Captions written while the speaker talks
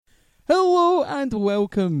Hello and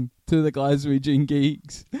welcome to the Glaswegian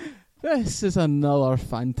Geeks. This is another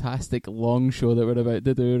fantastic long show that we're about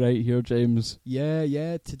to do right here, James.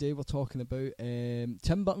 Yeah. Today we're talking about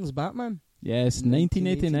Tim Burton's Batman. Yes,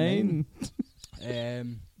 1989.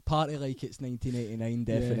 Party like it's 1989,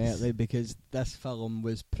 definitely, yes. Because this film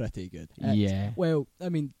was pretty good. Yeah. Well, I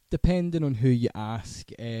mean, depending on who you ask.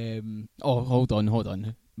 Hold on.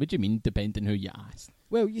 What do you mean, depending who you ask?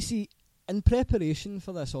 Well, you see, in preparation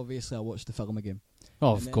for this, obviously, I watched the film again.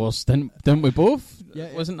 Oh, of course. Didn't we both?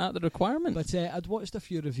 Yeah. Wasn't that the requirement? But I'd watched a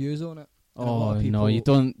few reviews on it. Oh, no, you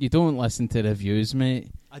don't listen to reviews, mate.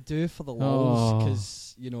 I do for the laws,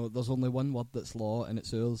 because, there's only one word that's law, and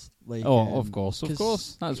it's yours. Of course.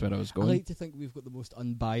 That's where I was going. I like to think we've got the most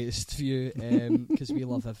unbiased view, because we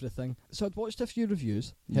love everything. So I'd watched a few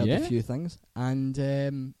reviews, heard a few things,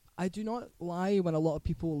 and I do not lie when a lot of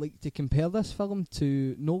people like to compare this film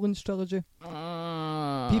to Nolan's trilogy.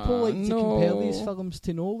 People like to compare these films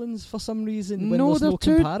to Nolan's for some reason when there's no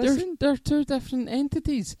comparison. They're two different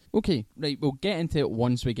entities. Okay, right, we'll get into it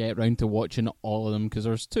once we get round to watching all of them, because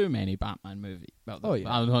there's too many Batman movies. No,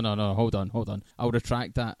 hold on. I'll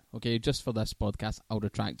retract that. Okay, just for this podcast, I'll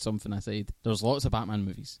retract something I said. There's lots of Batman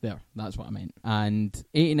movies. That's what I meant. And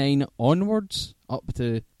 89 onwards, up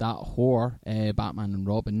to that whore, Batman and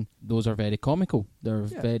Robin, those are very comical. They're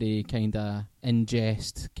very kind of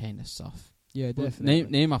in-jest kind of stuff. Yeah,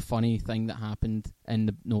 definitely. Name a funny thing that happened in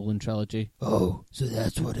the Nolan trilogy. Oh, so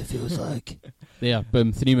that's what it feels like. There,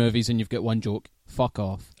 boom, 3 movies and you've got one joke. Fuck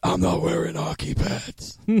off. I'm not wearing hockey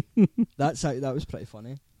pads. That was pretty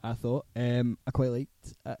funny, I thought. I quite liked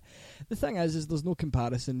the thing is there's no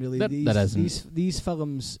comparison really. There isn't. These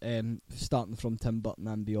films, starting from Tim Burton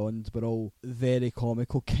and beyond, were all very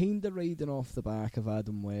comical, kind of riding off the back of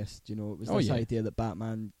Adam West. It was this idea that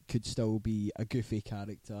Batman could still be a goofy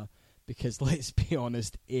character, because let's be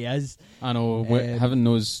honest, he is. I know, having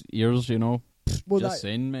those ears, well,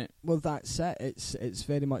 saying, mate. Well, that's it. It's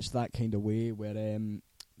very much that kind of way where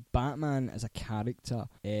Batman as a character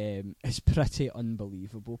is pretty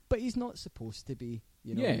unbelievable, but he's not supposed to be.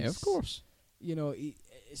 Of course.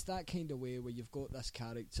 It's that kind of way where you've got this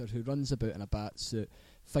character who runs about in a bat suit,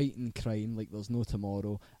 fighting crime like there's no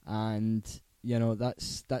tomorrow, and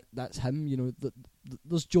that's him.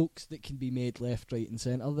 There's jokes that can be made left, right, and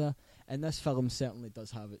centre there, and this film certainly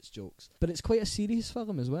does have its jokes, but it's quite a serious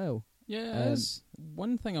film as well. Yeah, it is.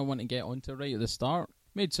 One thing I want to get onto right at the start,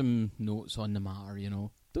 made some notes on the matter,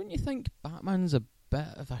 Don't you think Batman's a bit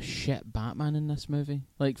of a shit Batman in this movie?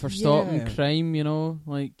 Like, for stopping crime, he allows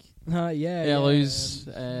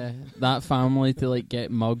that family to,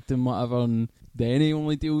 get mugged and whatever, and then he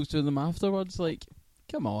only deals with them afterwards,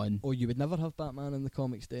 come on. Oh, you would never have Batman in the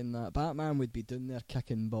comics doing that. Batman would be down there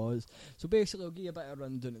kicking balls. So basically, I'll give you a bit of a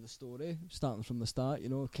rundown of the story, starting from the start,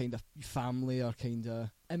 kind of family are kind of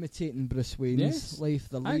imitating Bruce Wayne's life.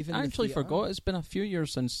 They're leaving I actually forgot, it's been a few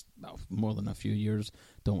years since, more than a few years,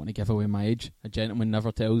 don't want to give away my age. A gentleman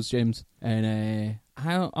never tells, James. And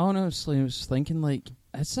I honestly was thinking,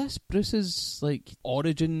 is this Bruce's,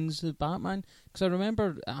 origins of Batman? Because I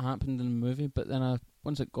remember it happened in the movie, but then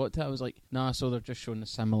once it got to it, I was like, nah, so they're just showing the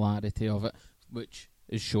similarity of it, which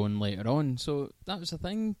is shown later on. So that was the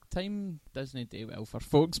thing. Time doesn't do well for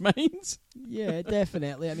folks' minds. Yeah,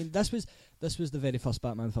 definitely. I mean, this was the very first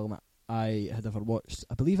Batman film I had ever watched.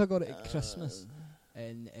 I believe I got it at Christmas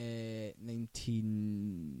in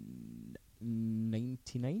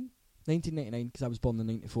 1999, because I was born in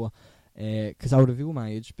 94. Because I'll reveal my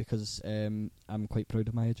age, because I'm quite proud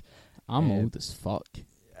of my age. I'm old as fuck.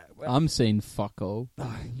 I'm saying fuck all.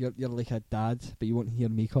 You're like a dad, but you won't hear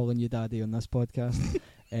me calling you daddy on this podcast.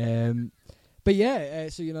 But yeah,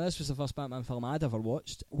 so this was the first Batman film I'd ever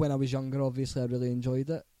watched. When I was younger, obviously, I really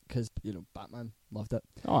enjoyed it, because, Batman, loved it.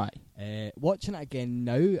 Oh, aye. Watching it again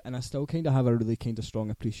now, and I still kind of have a really kind of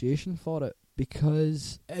strong appreciation for it,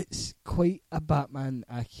 because it's quite a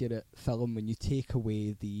Batman-accurate film when you take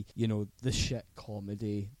away the shit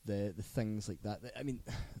comedy, the things like that. I mean,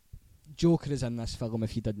 Joker is in this film,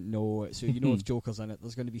 if you didn't know it, so if Joker's in it,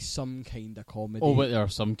 there's going to be some kind of comedy. Oh, but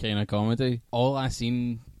there's some kind of comedy. All I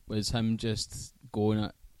seen was him just going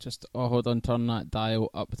at, hold on, turn that dial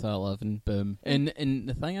up to 11, boom. And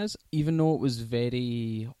the thing is, even though it was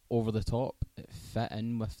very over the top, it fit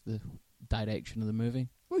in with the direction of the movie.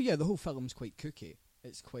 Well, yeah, the whole film's quite kooky.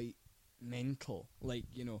 It's quite mental.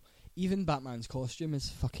 Even Batman's costume is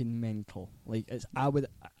fucking mental. That's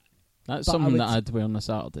something that I'd wear on a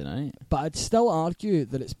Saturday night. But I'd still argue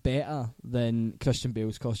that it's better than Christian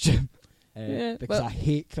Bale's costume. Because I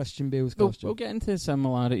hate Christian Bale's costume. We'll get into the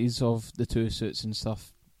similarities of the two suits and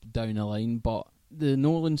stuff down the line, but the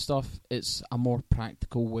Nolan stuff, it's a more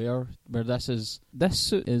practical wear, where this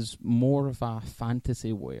suit is more of a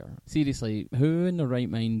fantasy wear. Seriously, who in their right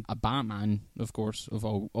mind, a Batman, of course, of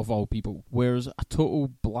all people, wears a total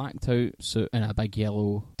blacked out suit and a big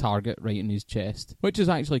yellow target right in his chest, which is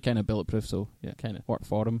actually kind of bulletproof, so yeah, kind of worked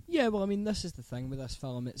for him. Yeah, well, I mean, this is the thing with this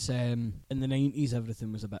film. It's in the 90s,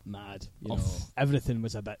 everything was a bit mad. You know, everything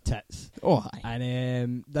was a bit tits. Oh, aye.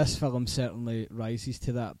 And this film certainly rises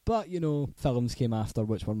to that. But, you know, films came after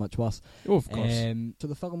which were much worse. Oh, of course. So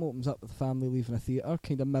the film opens up with the family leaving a theatre,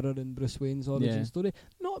 kind of mirroring Bruce Wayne's origin story.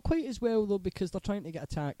 Not quite as well, though, because they're trying to get a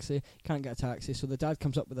taxi. Can't get a taxi, so the dad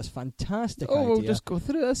comes up with this fantastic idea. We'll just go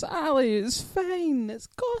through this alley. It's fine. It's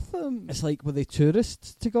Gotham. It's like, were they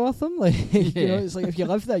tourists to Gotham? Like, you know, it's like if you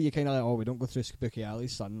live there, you kind of like, we don't go through spooky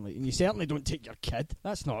alleys, son. Like, and you certainly don't take your kid.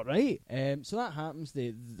 That's not right. So that happens.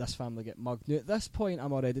 This family get mugged. Now, at this point,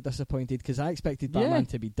 I'm already disappointed because I expected Batman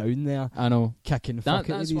to be down there. I know, kicking fuck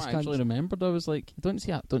out of these That's what I actually remembered. I was like, I don't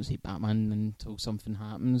see Batman until something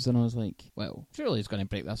happens, and I was like, well, surely he's going to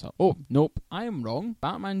break this up. Oh, nope, I am wrong.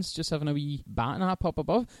 Batman's just having a wee bat nap up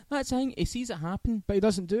above. That's saying he sees it happen, but he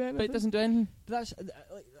doesn't do anything. But that's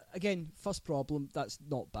again, first problem. That's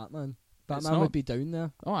not Batman. Batman would be down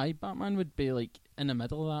there. Oh, aye, Batman would be like in the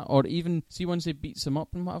middle of that, or even see once he beats them up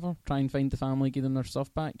and whatever, try and find the family, give them their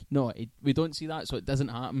stuff back. No, we don't see that, so it doesn't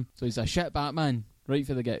happen. So he's a shit Batman right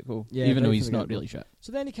for the get-go, even though he's not really shit.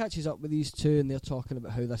 So then he catches up with these two, and they're talking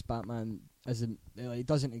about how this Batman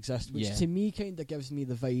doesn't exist, which to me kind of gives me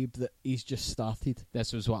the vibe that he's just started.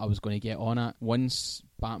 This was what I was going to get on at. Once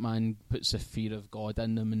Batman puts the fear of God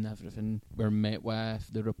in them and everything, we're met with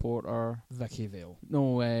the reporter Vicky Vale.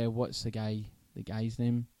 No, what's the guy's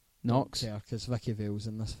name? Knox. Yeah, because Vicky Vale's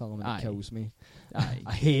in this film and it kills me. Aye.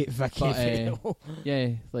 I hate Vicky Vale. Yeah,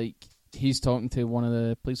 like, he's talking to one of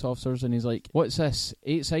the police officers and he's like, what's this?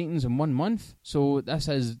 8 sightings in 1 month? So this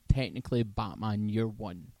is technically Batman Year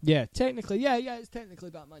 1. Yeah, technically. Yeah, it's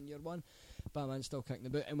technically Batman Year 1. Batman's still kicking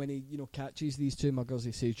about, and when he, catches these two muggers,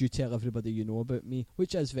 he says, you tell everybody you know about me,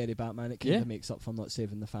 which is very Batman. It kind of makes up for not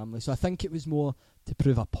saving the family. So I think it was more to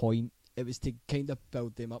prove a point. It was to kind of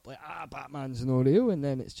build them up, like, Batman's no real, and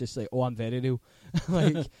then it's just like, I'm very real.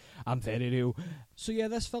 Like, I'm very real. So yeah,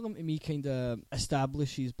 this film to me kind of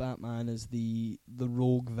establishes Batman as the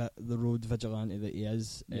road vigilante that he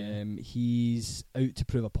is. Yeah. He's out to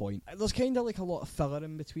prove a point. There's kind of like a lot of filler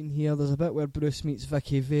in between here. There's a bit where Bruce meets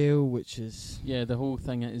Vicky Vale, which is... Yeah, the whole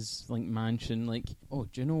thing is like mansion, like, do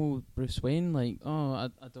you know Bruce Wayne? Like, I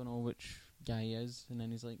don't know which guy he is. And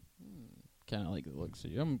then he's like, kind of like the looks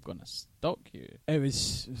of you, I'm gonna stalk you. It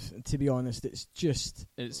was, to be honest, it's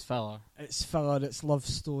filler. It's filler. It's love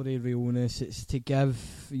story realness. It's to give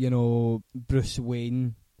Bruce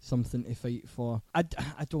Wayne something to fight for. I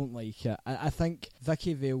don't like it. I think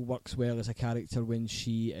Vicky Vale works well as a character when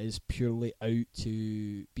she is purely out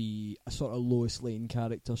to be a sort of Lois Lane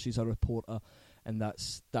character. She's a reporter, and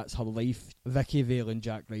that's her life. Vicky Vale and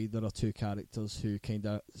Jack Ryder are two characters who kind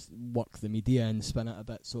of work the media and spin it a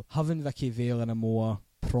bit. So having Vicky Vale in a more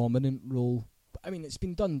prominent role, I mean, it's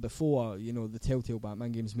been done before. The Telltale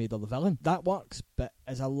Batman games made her the villain. That works, but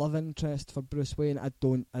as a love interest for Bruce Wayne, I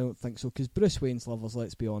don't think so. Because Bruce Wayne's lovers,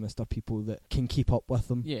 let's be honest, are people that can keep up with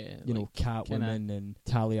him. Yeah, Catwoman and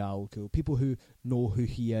Talia al Ghul, people who know who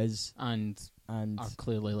he is and are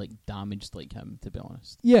clearly like damaged like him, to be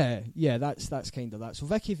honest. Yeah, that's kind of that. So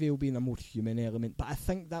Vicky Vale being a more human element, but I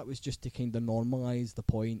think that was just to kind of normalise the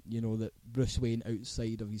point, that Bruce Wayne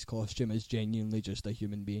outside of his costume is genuinely just a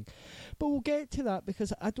human being. But we'll get to that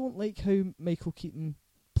because I don't like how Michael Keaton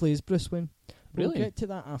plays Bruce Wayne. Really? We'll get to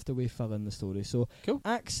that after we fill in the story. So, cool.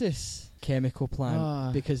 Axis chemical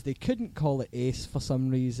plant, because they couldn't call it Ace for some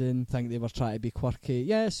reason. Think they were trying to be quirky.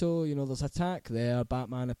 Yeah, so, there's attack there.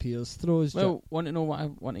 Batman appears, throws... want to know what I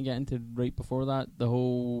want to get into right before that? The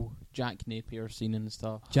whole Jack Napier scene and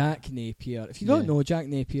stuff. Jack Napier. If you don't know, Jack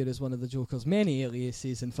Napier is one of the Joker's many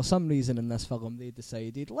aliases, and for some reason in this film they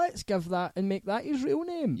decided, let's give that and make that his real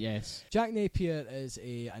name. Yes. Jack Napier is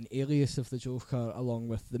an alias of the Joker, along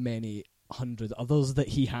with the many 100 others that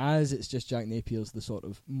he has. It's just Jack Napier's the sort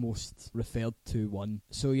of most referred to one.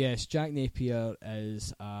 So yes, Jack Napier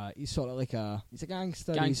is he's sort of like he's a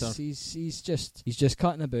gangster. He's just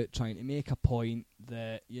cutting about trying to make a point.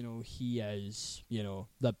 that, you know, he is, you know,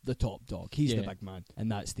 the top dog. He's the big man,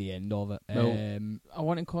 and that's the end of it. Well, I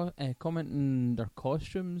want to comment on their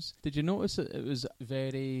costumes. Did you notice that it was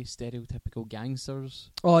very stereotypical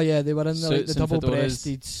gangsters? Oh yeah, they were in the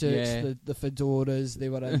double-breasted fedoras. suits, the fedoras. They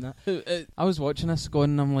were in that. I was watching this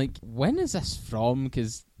going, and I'm like, when is this from?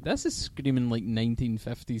 Because this is screaming like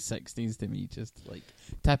 1950s, 60s to me, just like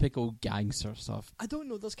typical gangster stuff. I don't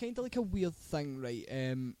know, there's kind of like a weird thing, right?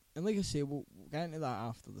 And like I say, we'll get into that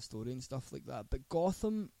after the story and stuff like that, but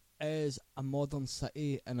Gotham is a modern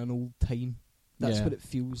city in an old time. That's what it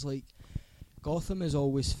feels like. Gotham has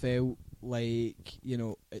always felt like, you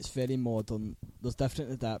know, it's very modern. There's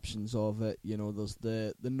different adaptations of it. You know, there's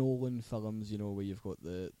the Nolan films, you know, where you've got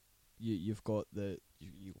you've got the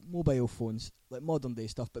mobile phones, like modern day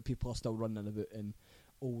stuff, but people are still running about in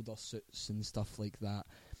older suits and stuff like that.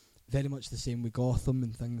 Very much the same with Gotham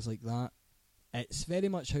and things like that. It's very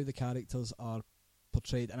much how the characters are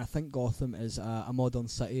portrayed, and I think Gotham is a modern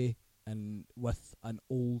city and with an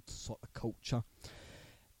old sort of culture.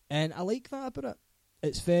 And I like that about it.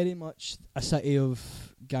 It's very much a city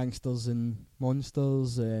of gangsters and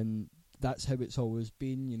monsters, and that's how it's always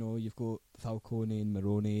been. You know, you've got Falcone and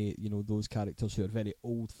Maroni, you know, those characters who are very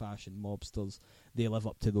old-fashioned mobsters. They live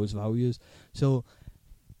up to those values. So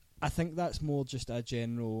I think that's more just a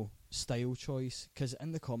general style choice, because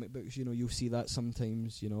in the comic books, you know, you'll see that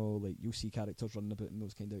sometimes, you know, like you'll see characters running about in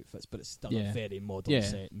those kind of outfits, but it's still a very modern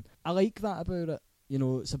setting. I like that about it. You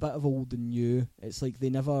know, it's a bit of old and new. It's like they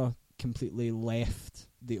never completely left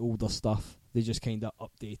the older stuff. They just kind of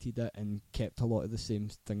updated it and kept a lot of the same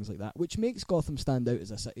things like that, which makes Gotham stand out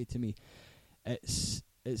as a city to me. It's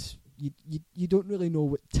you don't really know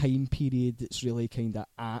what time period it's really kind of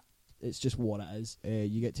at. It's just what it is.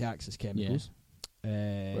 You get to Axis Chemicals.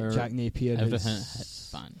 Jack Napier. Everything hits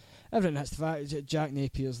fan. Everything hits the fan. Jack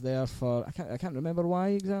Napier's there for I can't remember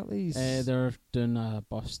why exactly. They're doing a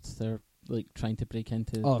bust. They're like trying to break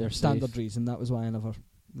into their standard safe. reason. That was why I never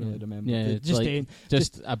really remember. Yeah,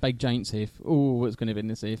 just a big giant safe. Oh, what's going to be in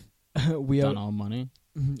the safe? we Done are all money.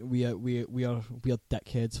 We are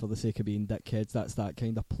dickheads for the sake of being dickheads. That's that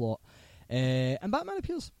kind of plot. And Batman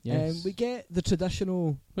appears. Yes. We get the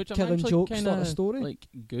traditional which killing jokes sort of story. Like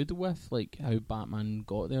good with, like how Batman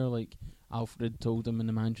got there. Like Alfred told him in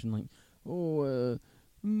the mansion, like,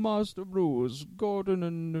 Master Bruce, Gordon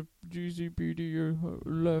and the GCPD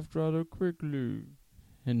left rather quickly.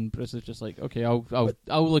 And Bruce is just like, okay, I'll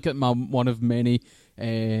look at my one of many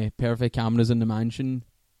perfect cameras in the mansion.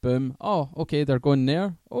 Boom. Oh, okay, they're going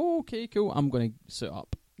there. Oh, okay, cool. I'm going to suit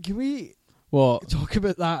up. Can we talk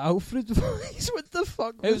about that Alfred voice? What the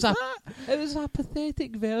fuck was that? It was a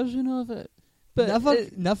pathetic version of it. But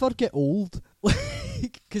never get old.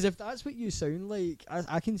 Because if that's what you sound like,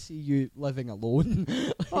 I can see you living alone.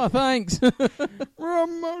 Oh, thanks. I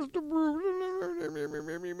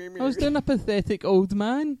was doing a pathetic old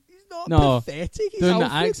man. He's not pathetic. He's doing Alfred.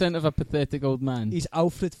 The accent of a pathetic old man. He's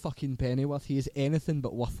Alfred fucking Pennyworth. He is anything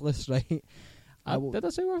but worthless, right? Did I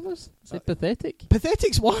say worthless? I said pathetic.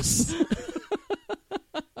 Pathetic's worse.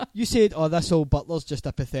 You said, this old butler's just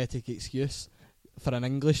a pathetic excuse for an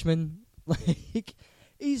Englishman. Like,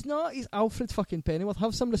 he's not. He's Alfred fucking Pennyworth.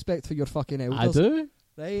 Have some respect for your fucking elders. I do.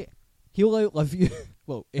 Right? He'll outlive you.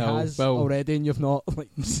 Well, he has already, and you've not. Like,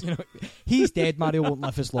 you know, he's dead. Mario won't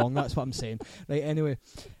live as long. That's what I'm saying. Right? Anyway,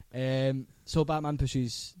 so Batman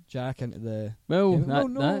pushes Jack into the.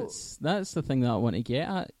 That's the thing that I want to get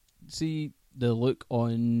at. See the look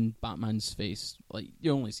on Batman's face. Like,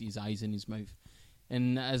 you only see his eyes and his mouth,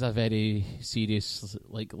 and it is a very serious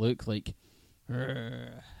like look. Like.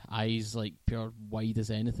 Eyes like pure wide as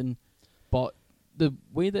anything, but the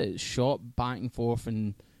way that it's shot back and forth,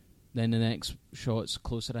 and then the next shot's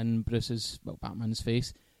closer in Batman's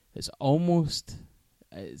face, it's almost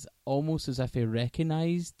as if he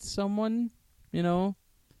recognised someone, you know,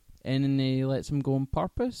 and then he lets him go on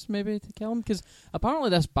purpose, maybe to kill him, because apparently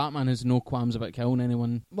this Batman has no qualms about killing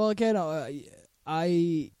anyone. Well, again,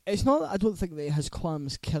 it's not that I don't think that he has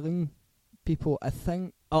qualms killing people. I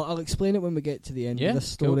think I'll explain it when we get to the end of this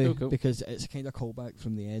story, cool. Because it's a kind of callback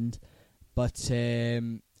from the end. But so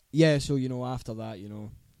you know, after that, you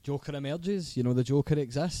know, Joker emerges. You know, the Joker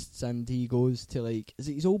exists, and he goes to, like, is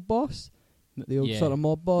it his old boss, the old sort of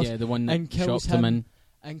mob boss, the one that kills him in,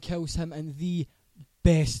 and kills him in the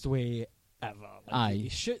best way ever. Like, he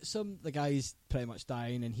shoots him. The guy's pretty much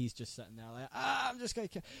dying, and he's just sitting there like, I'm just gonna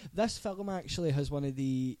kill. This film actually has one of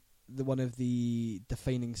the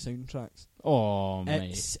defining soundtracks. Oh,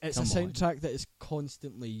 it's a soundtrack that is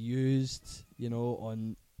constantly used, you know,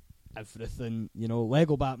 on everything. You know,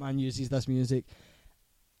 Lego Batman uses this music,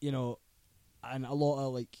 you know, and a lot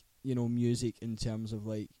of like music in terms of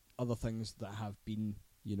like other things that have been,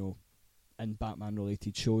 in Batman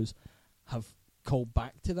related shows have called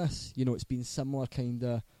back to this. It's been similar kind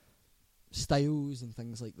of styles and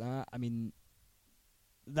things like that. I mean,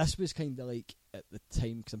 this was kind of like at the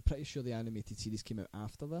time, because I'm pretty sure the animated series came out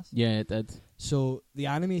after this. Yeah, it did. So the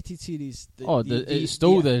animated series, it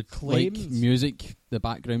stole the acclaimed, music, the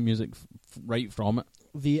background music, right from it.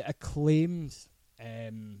 The acclaimed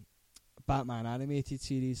Batman animated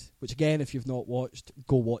series, which again, if you've not watched,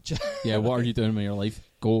 go watch it. Yeah, what are you doing with your life?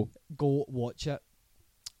 Go watch it.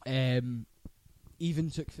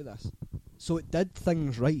 Even took for this, so it did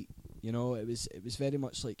things right. It was very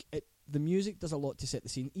much like it. The music does a lot to set the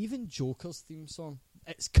scene. Even Joker's theme song,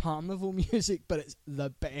 it's carnival music, but it's the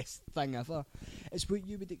best thing ever. It's what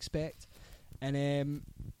you would expect, and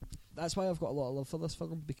that's why I've got a lot of love for this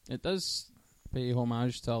film. It does pay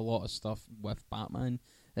homage to a lot of stuff with Batman.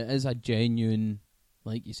 It is a genuine,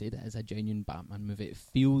 like you said, it is a genuine Batman movie. It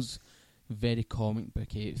feels very comic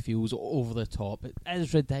booky. It feels over the top. It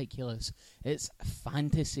is ridiculous. It's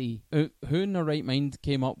fantasy. Who in their right mind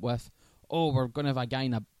came up with, we're going to have a guy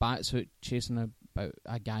in a bat suit chasing about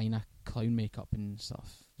a guy in a clown makeup and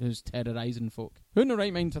stuff who's terrorising folk? Who in their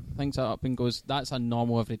right mind thinks that up and goes, that's a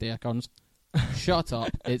normal everyday occurrence? Shut up.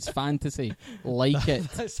 It's fantasy. Like it.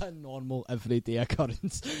 That's a normal everyday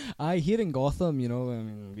occurrence. Here in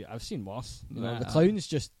Gotham, I've seen worse. The clown's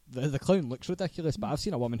just the clown looks ridiculous, but I've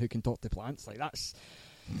seen a woman who can talk to plants. Like, that's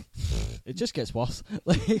it just gets worse.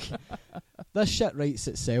 Like, this shit writes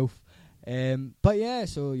itself. But yeah,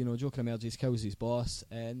 so Joker emerges, kills his boss,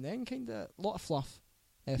 and then kind of a lot of fluff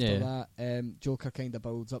after that. Joker kind of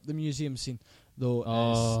builds up. The museum scene,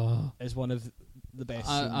 though, is one of the best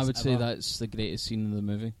scenes I would say ever. that's the greatest scene in the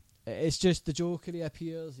movie. It's just the Joker, he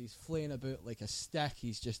appears, he's flaying about like a stick,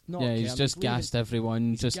 he's just not he's just gassed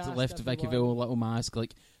everyone, just gassed left Vicky everyone. Vale a little mask,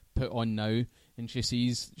 like, put on now, and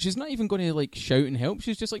she's not even going to like shout and help,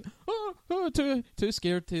 she's just like, too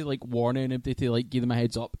scared to like warn anybody to like give them a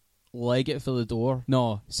heads up, leg it for the door.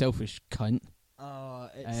 No, selfish cunt.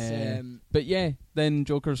 But yeah, then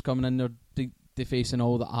Joker's coming in there defacing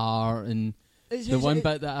all the art, and the one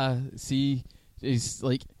bit that I see is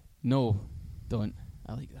like, no, don't.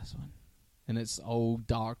 I like this one. And it's all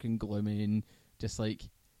dark and gloomy, and just like,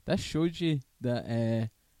 this shows you that a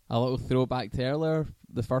little throwback to earlier,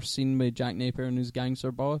 the first scene with Jack Napier and his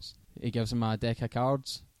gangster boss. He gives him a deck of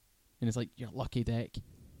cards, and it's like, your lucky deck.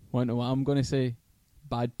 Want to know what I'm going to say?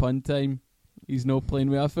 Bad pun time. He's no playing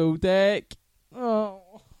with a full deck.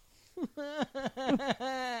 Oh.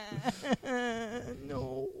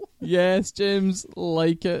 No. Yes, James,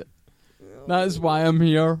 like it. No. That's why I'm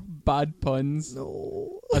here. Bad puns.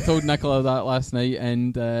 No. I told Nicola that last night,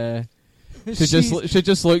 and she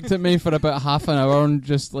just looked at me for about half an hour and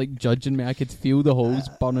just like judging me. I could feel the holes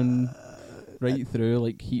burning right through,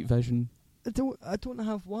 like heat vision. I don't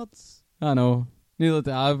have words. I know. Neither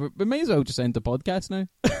do I. But we may as well just end the podcast now.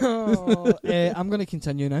 I'm going to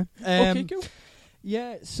continue now. Okay, cool.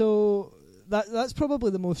 Yeah, so that's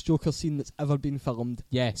probably the most Joker scene that's ever been filmed.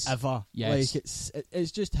 Yes. Ever. Yes. Like,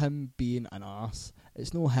 it's just him being an arse.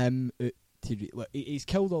 It's no him he's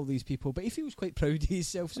killed all these people, but he feels quite proud of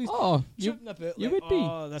himself. So he's shooting about, you like, would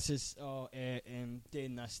be. This is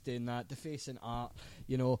doing this, doing that, defacing art,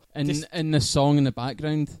 And the song in the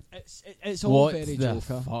background. It's all what very the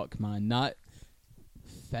Joker. Fuck, man, that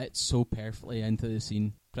fits so perfectly into the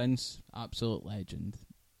scene. Prince, absolute legend.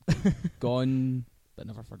 Gone, but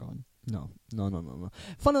never forgotten. No.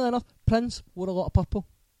 Funnily enough, Prince wore a lot of purple.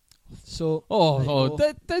 So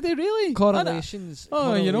did they really? Correlations.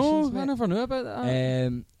 I mate. never knew about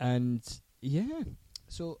that. And yeah,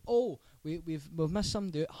 so we've missed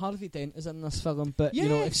somebody. Harvey Dent is in this film, but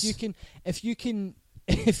yes.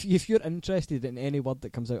 if you're interested in any word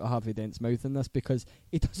that comes out of Harvey Dent's mouth in this, because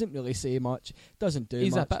he doesn't really say much, doesn't do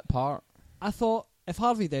He's much. a bit part. I thought if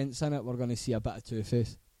Harvey Dent's in it, we're going to see a bit of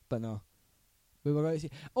Two-Face, but no. We were going to see.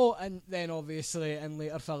 Oh, and then obviously in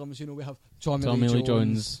later films, we have Tommy Lee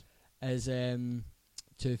Jones as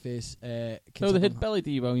Two-Face. No, they had Billy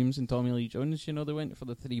D. Williams and Tommy Lee Jones. They went for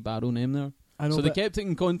the three-barrel name there. I know, so they kept it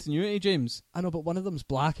in continuity, James. I know, but one of them's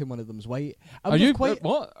black and one of them's white.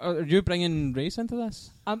 What? Are you bringing race into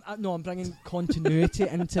this? I'm bringing continuity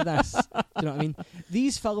into this. Do you know what I mean?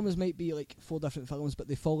 These films might be like 4 different films, but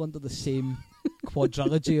they fall under the same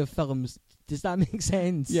quadrilogy of films. Does that make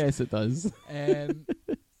sense? Yes, it does.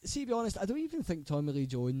 See, to be honest, I don't even think Tommy Lee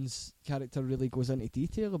Jones' character really goes into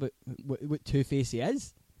detail about what Two-Face he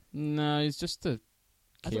is. No, he's just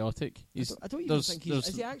chaotic. I don't even think is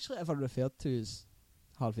he actually ever referred to as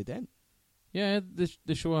Harvey Dent? Yeah,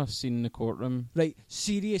 the show I've seen in the courtroom. Right,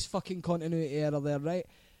 serious fucking continuity error there, right?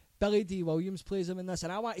 Billy D. Williams plays him in this,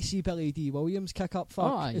 and I want to see Billy D. Williams kick up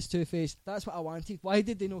for his Two-Face. That's what I wanted. Why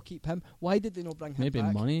did they not keep him? Why did they not bring him Maybe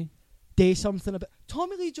back? money. Do something about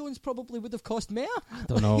Tommy Lee Jones probably would have cost more. I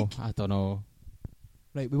don't know.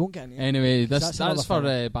 Right, we won't get into it. Anyway, that's for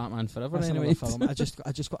Batman Forever. That's anyway, film. I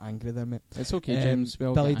just got angry there, mate. It's okay, James. We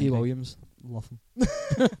all Billy get D. angry. Williams, love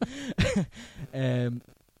him.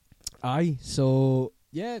 Aye. So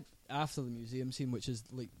yeah, after the museum scene, which is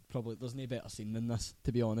like probably there's no better scene than this.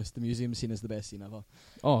 To be honest, the museum scene is the best scene ever.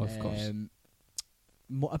 Oh, of course.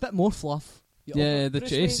 A bit more fluff. Yeah, the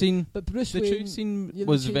chase scene. But Bruce the Wayne, chase scene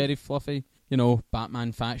was very fluffy. You know,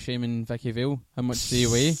 Batman fat shaming Vicky Vale. How much do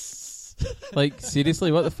you weigh? Like,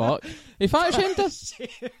 seriously, what the fuck? He fat shamed her.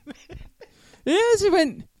 Yes, he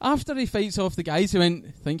went, after he fights off the guys, he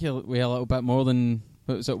went, think he'll weigh a little bit more than,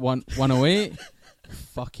 what was it, 108?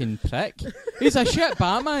 Fucking prick. He's a shit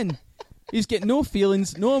Batman. He's got no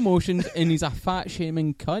feelings, no emotions, and he's a fat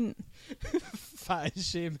shaming cunt. Fat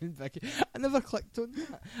shaming Vicky. I never clicked on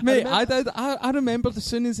that. Mate, I did. I remembered as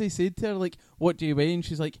soon as they said to her, like, what do you weigh? And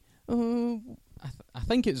she's like, oh, I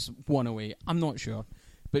think it's 108. I'm not sure.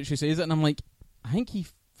 But she says it, and I'm like, I think he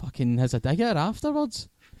fucking has a dig at her afterwards.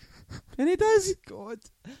 And he does. God,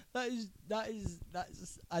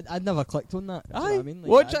 that's. I never clicked on that. Aye, you know what I mean? Like,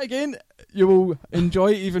 watch it again. You will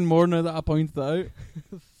enjoy it even more now that I pointed it out.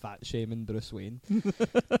 Fat shaming Bruce Wayne.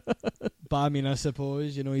 But I mean, I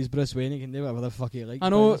suppose, you know, he's Bruce Wayne. He can do whatever the fuck he likes. I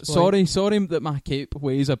know. Sorry that my cape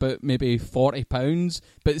weighs about maybe 40 pounds.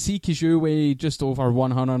 But see, 'cause you weigh just over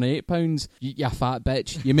 108 pounds, you fat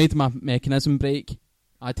bitch. You made my mechanism break.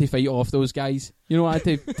 I had to fight off those guys. You know, I had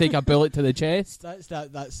to take a bullet to the chest. That's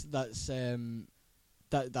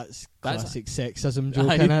classic sexism joke,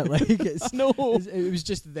 innit? Like, it's no. It was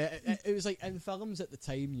just that. It was like in films at the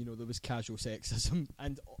time, you know, there was casual sexism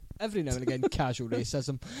and every now and again casual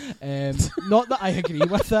racism. Not that I agree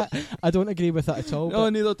with it. I don't agree with it at all. No,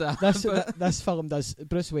 neither do I. This film does.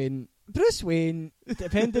 Bruce Wayne,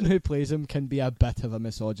 depending who plays him, can be a bit of a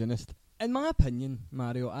misogynist. In my opinion,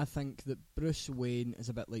 Mario, I think that Bruce Wayne is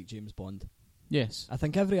a bit like James Bond. Yes. I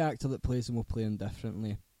think every actor that plays him will play him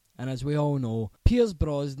differently. And as we all know, Pierce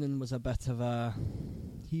Brosnan was a bit of a...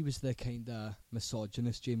 He was the kind of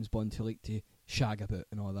misogynist James Bond who liked to shag about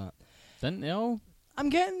and all that. Didn't they all? I'm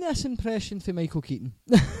getting this impression for Michael Keaton.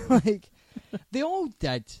 Like, they all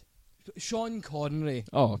did. Sean Connery.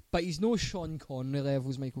 Oh. But he's no Sean Connery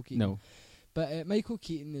levels Michael Keaton. No. But Michael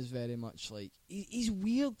Keaton is very much like... He's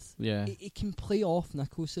weird. Yeah. He can play off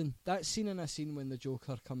Nicholson. That scene in a scene when the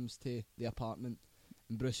Joker comes to the apartment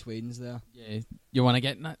and Bruce Wayne's there. Yeah. You want to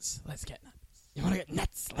get nuts? Let's get nuts. You want to get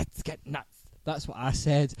nuts? Let's get nuts. That's what I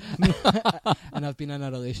said. And I've been in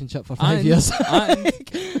a relationship for 5 years.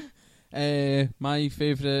 My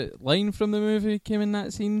favourite line from the movie came in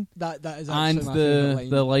that scene. That is actually and my favourite line.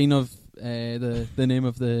 the line of the name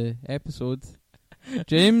of the episode.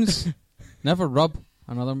 James, never rub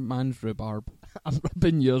another man's rhubarb. I'm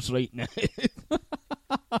rubbing yours right now.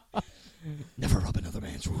 Never rub another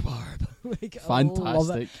man's rhubarb. Like,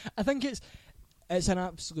 fantastic. I think it's an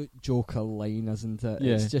absolute Joker line, isn't it?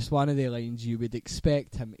 Yeah. It's just one of the lines you would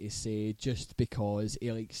expect him to say just because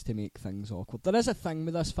he likes to make things awkward. There is a thing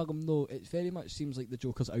with this film, though. It very much seems like the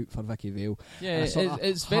Joker's out for Vicky Vale. Yeah,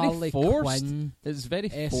 it's very Harley forced. Quinn It's very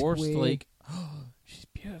forced. way. Like, oh, she's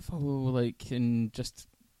beautiful. Like, and just,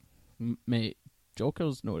 mate,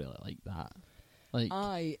 Joker's not really like that. Like,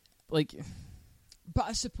 but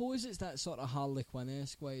I suppose it's that sort of Harley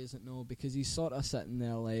Quinn-esque way, isn't it? No, because he's sort of sitting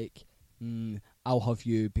there like, I'll have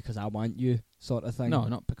you because I want you, sort of thing. No,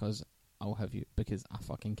 not because I'll have you, because I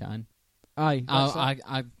fucking can. Aye,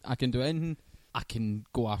 I can do anything. I can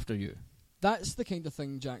go after you. That's the kind of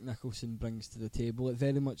thing Jack Nicholson brings to the table. It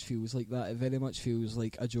very much feels like that. It very much feels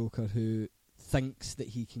like a Joker who thinks that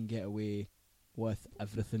he can get away with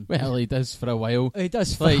everything. Well, he does for a while. He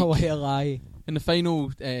does for like, a while, aye. In the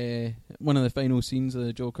final, one of the final scenes of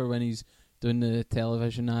the Joker when he's doing the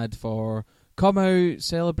television ad for "Come out,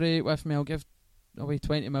 celebrate with me, I'll give away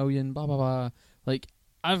 20 million, blah blah blah." Like,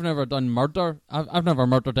 I've never done murder. I've never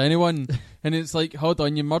murdered anyone. And it's like, hold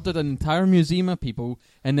on, you murdered an entire museum of people,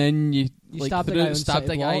 and then you like, stabbed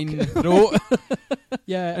a guy in the throat.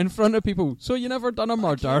 Yeah, in front of people. So you never done a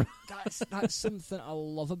murder. That's something I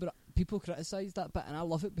love about it. People criticise that bit, and I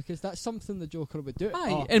love it because that's something the Joker would do.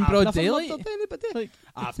 Aye, in broad daylight. Like,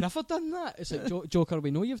 I've never done that. It's like, Joker, we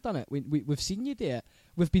know you've done it. We've seen you do it.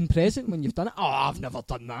 We've been present when you've done it. Oh, I've never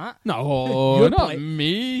done that. No, You're not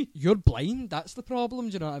me. You're blind. That's the problem.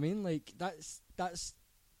 Do you know what I mean? Like, that's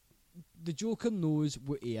the Joker knows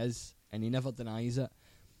what he is, and he never denies it.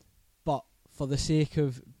 But for the sake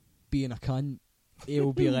of being a cunt,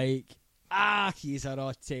 he'll be like, he's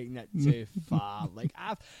all taking it too far. Like,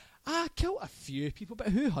 I killed a few people, but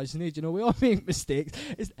who hasn't? You know, we all make mistakes.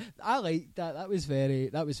 I like that. That was very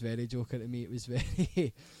Joker to me. It was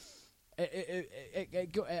very.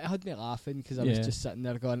 It had me laughing because I was just sitting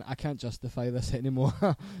there going, I can't justify this anymore,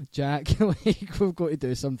 Jack. Like, we've got to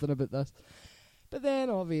do something about this. But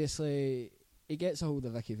then, obviously, he gets a hold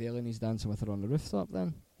of Vicky Vale and he's dancing with her on the rooftop.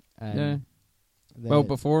 Then, well,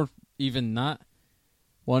 before even that,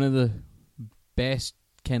 one of the best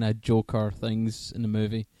kind of Joker things in the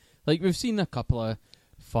movie. Like, we've seen a couple of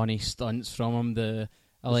funny stunts from him, the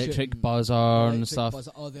electric buzzer and stuff.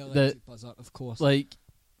 The electric buzzer, of course. Like,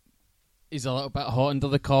 he's a little bit hot under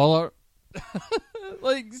the collar.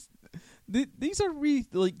 Like, these are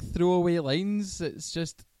throwaway lines. It's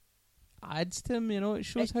just adds to him, you know. It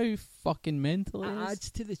shows how fucking mental it is.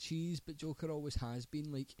 Adds to the cheese, but Joker always has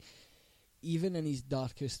been. Like, even in his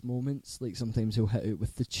darkest moments, like, sometimes he'll hit out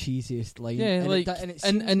with the cheesiest line. Yeah, and like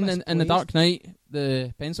in The Dark Knight,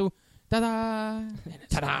 the pencil, ta-da,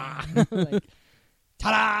 ta-da, like,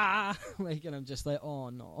 ta-da! Like, and I'm just like, oh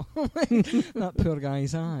no, that poor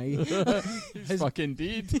guy's eye. He's fucking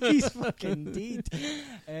deed. He's fucking deed.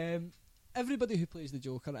 Everybody who plays the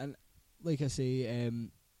Joker, and like I say,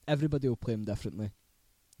 everybody will play him differently.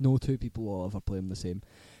 No two people will ever play him the same.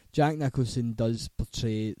 Jack Nicholson does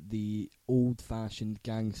portray the old-fashioned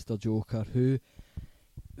gangster Joker who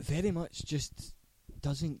very much just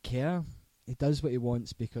doesn't care. He does what he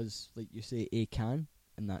wants because, like you say, he can,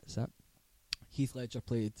 and that's it. Heath Ledger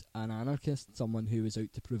played an anarchist, someone who was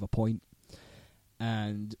out to prove a point.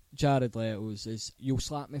 And Jared Leto's is, you'll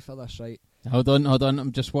slap me for this, right? Hold on,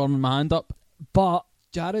 I'm just warming my hand up. But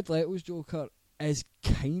Jared Leto's Joker is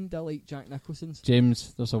kind of like Jack Nicholson's.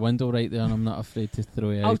 James, there's a window right there and I'm not afraid to throw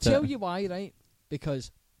you out. I'll tell you why, right? Because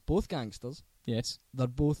both gangsters. Yes. They're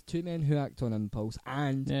both two men who act on impulse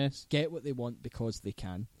and yes. get what they want because they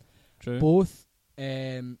can. True. Both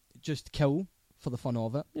just kill for the fun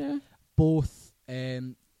of it. Yeah. Both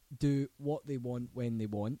do what they want when they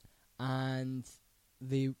want. And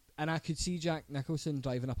I could see Jack Nicholson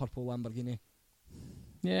driving a purple Lamborghini.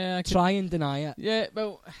 Yeah. Try and deny it. Yeah,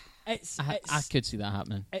 well, I could see that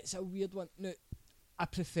happening. It's a weird one. No, I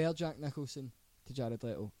prefer Jack Nicholson to Jared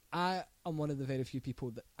Leto. I am one of the very few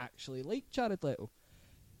people that actually like Jared Leto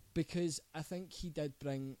because I think he did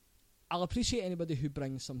bring. I'll appreciate anybody who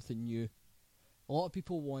brings something new. A lot of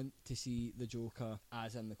people want to see the Joker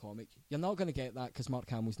as in the comic. You're not going to get that because Mark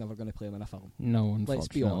Hamill's never going to play him in a film. No, unfortunately. Let's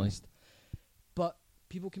be honest. But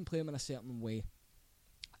people can play him in a certain way.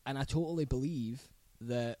 And I totally believe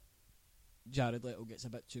that Jared Leto gets a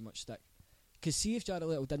bit too much stick. Because see if Jared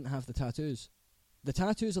Leto didn't have the tattoos. The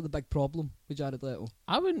tattoos are the big problem with Jared Leto.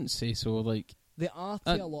 I wouldn't say so. Like, they are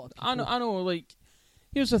to a lot of people. I know. Like,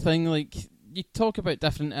 here's the thing. Like, you talk about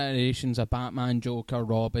different iterations of Batman, Joker,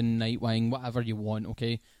 Robin, Nightwing, whatever you want.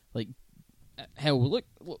 Okay, like, hell, look,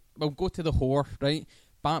 we'll go to the horror, right?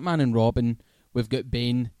 Batman and Robin. We've got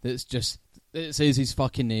Bane. It says his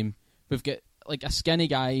fucking name. We've got like a skinny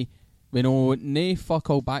guy. We know no fuck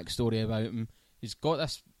all backstory about him. He's got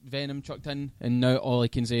this venom chucked in, and now all I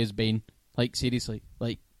can say is Bane. Like, seriously.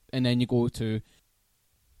 Like, and then you go to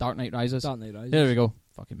Dark Knight Rises. There we go.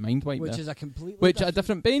 Fucking mind wipe. Which there. is a completely a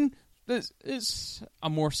different Bane. It's a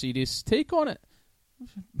more serious take on it.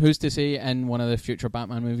 Who's to say in one of the future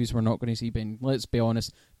Batman movies we're not going to see Bane? Let's be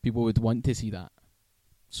honest. People would want to see that.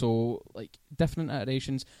 So, like, different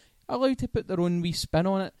iterations. Allowed to put their own wee spin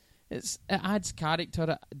on it. It adds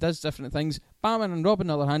character, it does different things. Batman and Robin,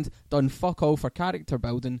 on the other hand, done fuck all for character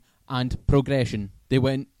building and progression. They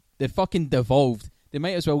fucking devolved. They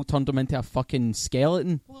might as well turn them into a fucking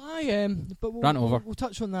skeleton. Well, but we'll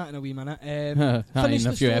touch on that in a wee minute. Finish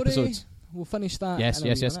in a few episodes. We'll finish that. Yes.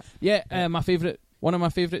 Minute. Yeah, one of my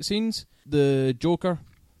favourite scenes, the Joker.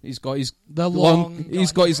 He's got his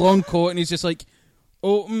long coat, and he's just like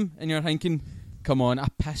open, and you're thinking, come on, a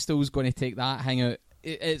pistol's going to take that. Hang out.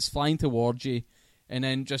 It's flying towards you, and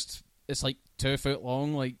then just it's like 2 foot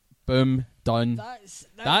long, like boom, done.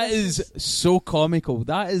 That is so comical.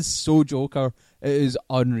 That is so Joker. It is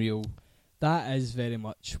unreal. That is very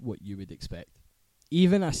much what you would expect.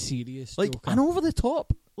 Even a serious like Joker. An over the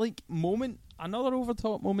top like moment, another over the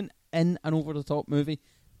top moment in an over the top movie.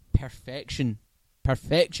 Perfection,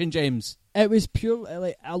 James. It was pure.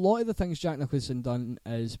 Like a lot of the things Jack Nicholson done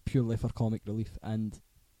is purely for comic relief, and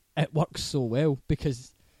it works so well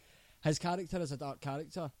because his character is a dark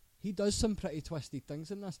character. He does some pretty twisted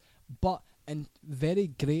things in this, but in very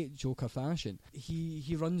great Joker fashion.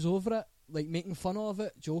 He runs over it, like making fun of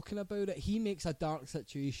it, joking about it. He makes a dark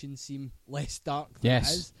situation seem less dark than it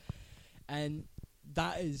is. And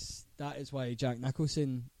that is why Jack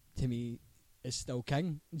Nicholson to me, is still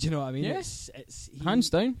king. Do you know what I mean? Yeah. It's Hands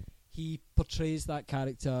down. He portrays that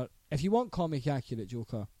character. If you want comic accurate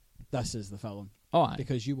Joker, this is the film. Oh, aye.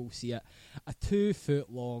 Because you will see it. A 2-foot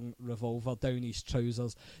long revolver down his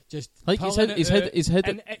trousers, just Like pulling he's it hid.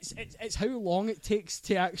 and it's how long it takes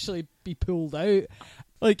to actually be pulled out.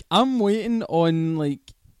 Like, I'm waiting on,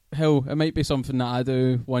 like, hell, it might be something that I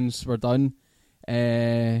do once we're done.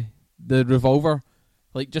 The revolver,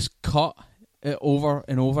 like, just cut it over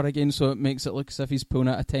and over again so it makes it look as if he's pulling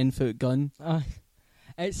out a 10-foot gun.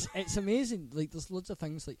 It's amazing. Like, there's loads of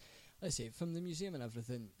things, like, let's say, from the museum and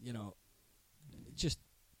everything, you know, just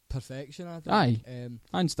perfection, I think. Aye,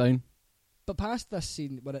 hands down. But past this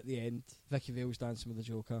scene, we're at the end, Vicky Vale's dancing with the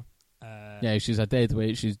Joker. Yeah, she's a dead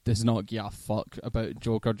weight. She does not give a fuck about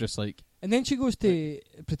Joker, just like... And then she goes to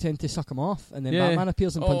pretend to suck him off, and then Batman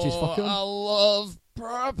appears and punches fuck him. I love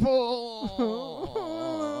purple.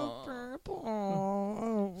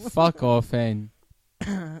 Purple. Fuck off, then.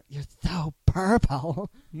 You're so purple.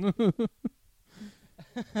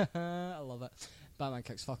 I love it. Batman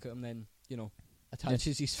kicks fuck at him, then, you know,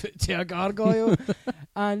 attaches his foot to a gargoyle,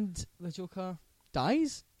 and the Joker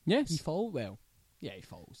dies. Yes. He falls. Well, yeah, he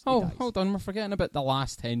falls. Oh, he dies. hold on, we're forgetting about the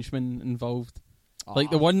last henchman involved. Oh,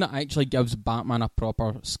 Like the one that actually gives Batman a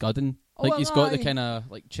proper scudding. Like, well, he's got the aye. kind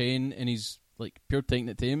of like chain and he's like pure taking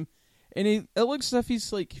it to him. And it looks as if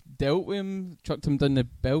he's like dealt with him, chucked him down the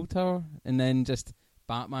bell tower, and then just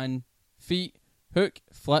Batman, feet, hook,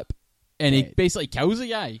 flip, and he basically kills the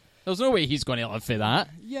guy. There's no way he's going to live for that.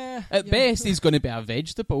 Yeah. At best, he's going to be a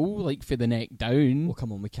vegetable, like for the neck down. Well,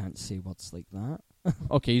 come on, we can't say words like that.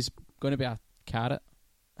 Okay, he's going to be a carrot.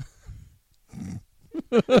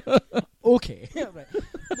 Okay, right.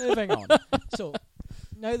 Moving on. So,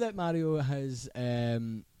 now that Mario has,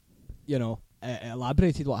 you know,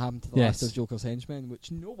 elaborated what happened to the last of Joker's henchmen,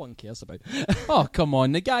 which no one cares about. Oh, come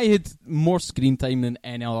on. The guy had more screen time than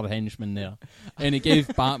any other henchman there. And he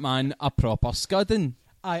gave Batman a proper scudding.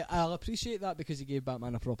 I'll appreciate that because he gave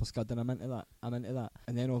Batman a proper scud, and I'm into that.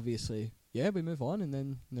 And then obviously, yeah, we move on, and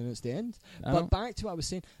then it's the end. But back to what I was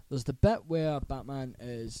saying, there's the bit where Batman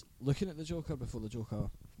is looking at the Joker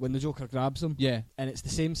when the Joker grabs him. Yeah. And it's the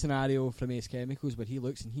same scenario from Ace Chemicals where he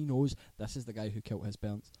looks and he knows this is the guy who killed his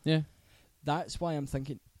parents. Yeah. That's why I'm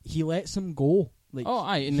thinking he lets him go. Like, oh,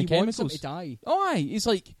 aye, in the he chemicals. wants him to die. Oh, aye. He's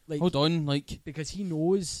like, hold on, like... Because he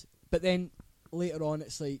knows, but then later on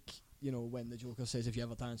it's like, you know, when the Joker says, if you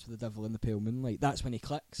ever dance with the devil in the pale moonlight, that's when he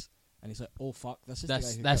clicks. And he's like, oh, fuck, this is the guy who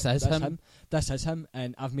this killed. is him. This is him,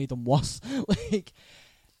 and I've made him worse.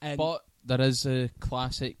 But there is a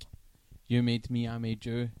classic, you made me, I made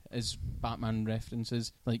you, as Batman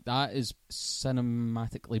references. Like, that is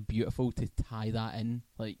cinematically beautiful to tie that in.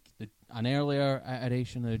 Like, an earlier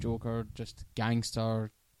iteration of the Joker, just gangster,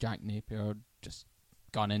 Jack Napier, just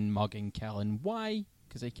gunning, mugging, killing. Why?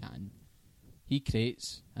 Because he can. He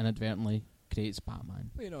inadvertently creates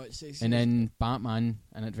Batman. Well, you know, and then Batman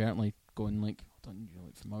inadvertently going like, don't you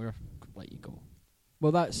look familiar? Let you go.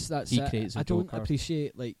 Well, that's he it. creates a I don't Joker.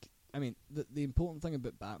 appreciate, like, I mean, the important thing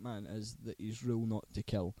about Batman is that he's rule not to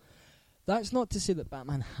kill. That's not to say that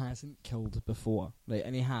Batman hasn't killed before, right?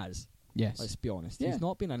 And he has. Yes. Let's be honest. Yeah. He's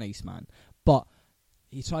not been a nice man. But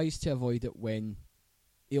he tries to avoid it when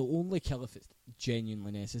he'll only kill if it's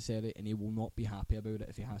genuinely necessary, and he will not be happy about it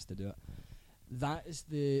if he has to do it. That's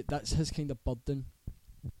his kind of burden.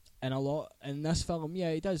 And a lot in this film,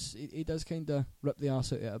 yeah, he does kind of rip the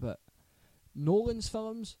arse out of it a bit. Nolan's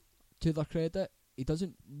films, to their credit, he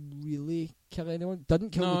doesn't really kill anyone.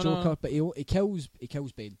 Doesn't kill the Joker, but he kills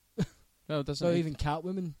Bane. Well, doesn't or even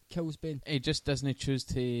Catwoman kills Bane. He just doesn't choose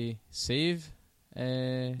to save.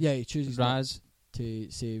 Yeah, he chooses Raz to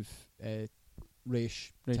save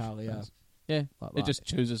Ra's, Talia. Raz. Yeah, like he that. just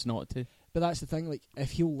chooses not to. But that's the thing, like,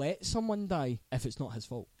 if he'll let someone die, if it's not his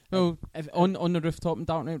fault. Well, if on the rooftop in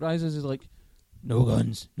Dark Knight Rises is like, no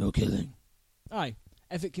guns, no killing. Aye.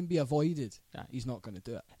 If it can be avoided, he's not going to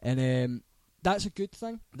do it. And that's a good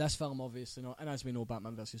thing. This film, obviously not. And as we know,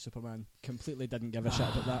 Batman vs Superman completely didn't give a shit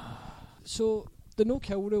about that. So, the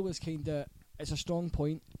no-kill rule is kind of... It's a strong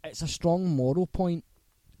point. It's a strong moral point.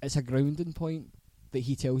 It's a grounding point that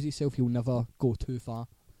he tells himself he'll never go too far.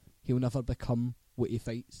 He'll never become what he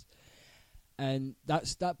fights. And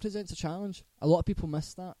that presents a challenge. A lot of people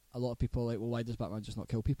miss that. A lot of people are like, well, why does Batman just not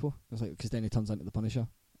kill people? It's like, because then he turns into the Punisher,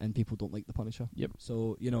 and people don't like the Punisher. Yep.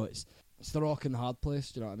 So, you know, it's the rock and the hard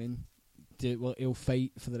place, do you know what I mean? He'll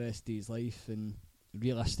fight for the rest of his life, and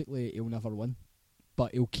realistically, he'll never win.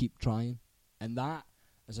 But he'll keep trying. And that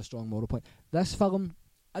is a strong moral point. This film,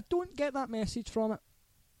 I don't get that message from it.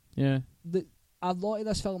 Yeah. A lot of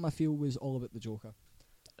this film, I feel, was all about the Joker.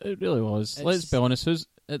 It really was. Let's be honest.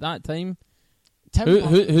 at that time. Tim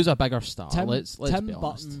Who's a bigger star? Let's Tim be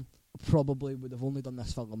honest. Burton probably would have only done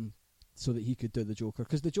this film so that he could do the Joker,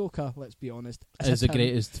 because the Joker, let's be honest, is the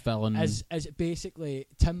greatest villain. As basically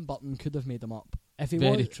Tim Burton could have made him up if he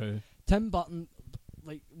Very was. true. Tim Burton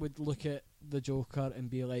like would look at the Joker and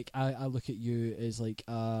be like, I look at you as like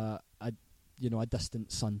a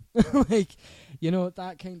distant son, like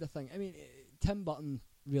that kind of thing. I mean, Tim Burton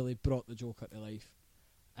really brought the Joker to life,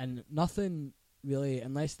 and nothing really,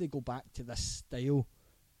 unless they go back to this style,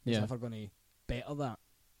 is ever going to better that.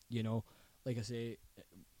 Like I say,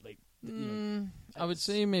 like I would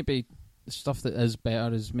say maybe the stuff that is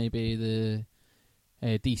better is maybe the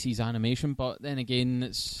DC's animation, but then again,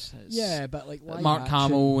 it's but like Mark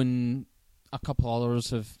Hamill and a couple others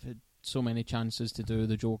have had so many chances to do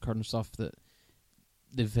the Joker and stuff that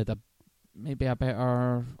they've had maybe a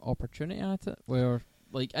better opportunity at it. Where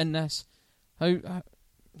like in this, how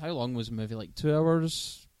long was the movie? Like 2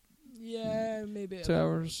 hours? Yeah, maybe 2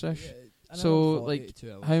 hours ish. Yeah, so like,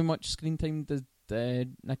 how much screen time did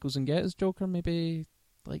Nicholson get as Joker? Maybe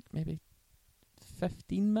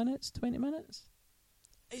 15 minutes, 20 minutes.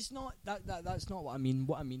 It's not that's not what I mean.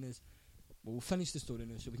 What I mean is, we'll finish the story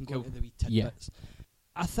now so we can go into the wee tidbits. Yeah.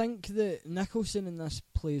 I think that Nicholson in this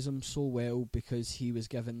plays him so well because he was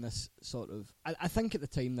given this sort of... I think at the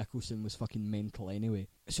time Nicholson was fucking mental anyway.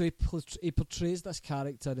 So he portrays this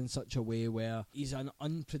character in such a way where he's an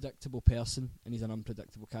unpredictable person and he's an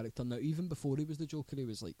unpredictable character. Now, even before he was the Joker, he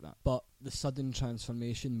was like that. But the sudden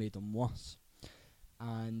transformation made him worse.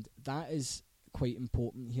 And that is quite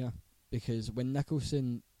important here, because when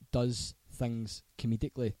Nicholson does things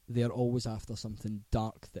comedically, they're always after something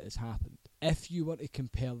dark that has happened. If you were to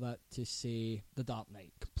compare that to, say, The Dark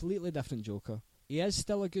Knight, completely different Joker. He is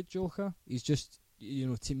still a good Joker. He's just,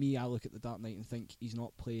 to me, I look at The Dark Knight and think he's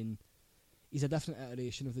not playing... He's a different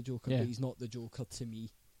iteration of the Joker, but he's not the Joker to me.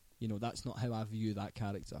 That's not how I view that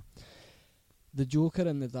character. The Joker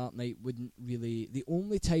in The Dark Knight wouldn't really... The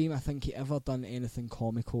only time I think he ever done anything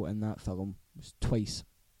comical in that film was twice.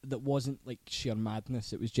 That wasn't like sheer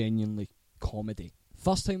madness, it was genuinely comedy.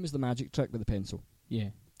 First time was the magic trick with the pencil. Yeah.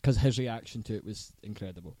 Because his reaction to it was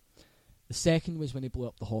incredible. The second was when he blew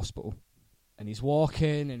up the hospital. And he's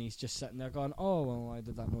walking and he's just sitting there going, oh, well, why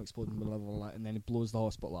did that not explode? Blah, blah, blah, and then he blows the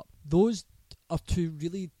hospital up. Those are two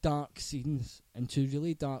really dark scenes and two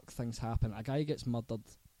really dark things happen. A guy gets murdered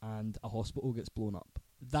and a hospital gets blown up.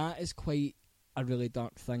 That is quite a really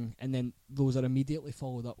dark thing. And then those are immediately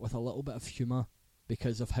followed up with a little bit of humour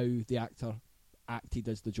because of how the actor acted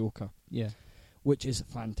as the Joker. Yeah. Which is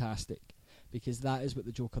fantastic. Because that is what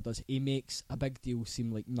the Joker does. He makes a big deal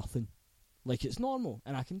seem like nothing. Like it's normal,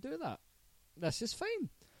 and I can do that. This is fine.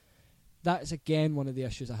 That is again one of the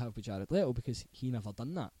issues I have with Jared Leto, because he never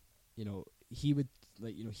done that. He would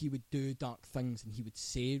he would do dark things and he would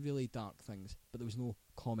say really dark things, but there was no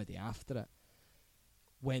comedy after it.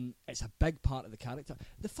 When it's a big part of the character.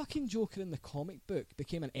 The fucking Joker in the comic book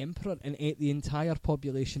became an emperor and ate the entire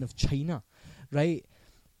population of China, right?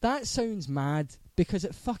 That sounds mad, because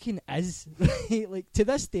it fucking is, right? Like, to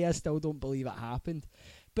this day, I still don't believe it happened.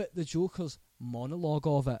 But the Joker's monologue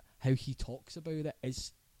of it, how he talks about it,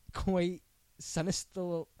 is quite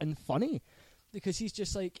sinister and funny. Because he's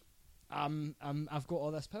just like, I've got all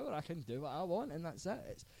this power, I can do what I want, and that's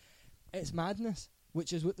it. It's madness,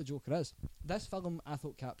 which is what the Joker is. This film, I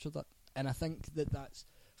thought, captured it. And I think that that's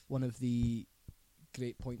one of the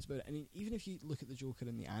great points about it. I mean, even if you look at the Joker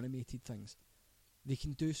in the animated things, they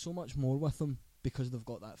can do so much more with them because they've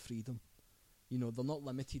got that freedom. They're not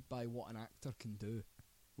limited by what an actor can do,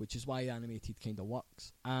 which is why animated kind of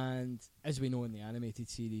works. And as we know in the animated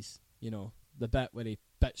series, the bit where he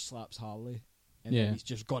bitch slaps Harley and then he's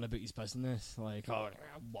just gone about his business, like, oh,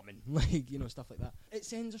 woman, like, stuff like that. It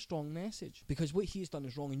sends a strong message, because what he's done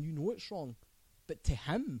is wrong and it's wrong, but to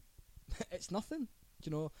him, it's nothing.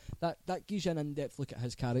 That gives you an in-depth look at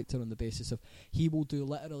his character on the basis of he will do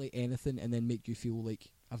literally anything and then make you feel like,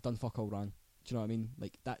 I've done fuck all wrong. Do you know what I mean?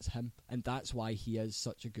 Like, that's him, and that's why he is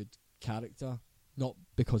such a good character. Not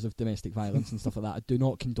because of domestic violence and stuff like that. I do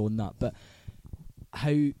not condone that, but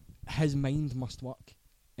how his mind must work,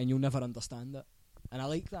 and you'll never understand it. And I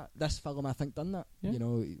like that. This film, I think, done that. Yeah.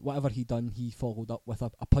 Whatever he done, he followed up with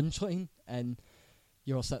a punchline, and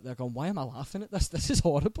you were sitting there going, why am I laughing at this? This is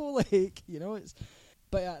horrible. Like, it's...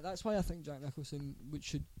 But yeah, that's why I think Jack Nicholson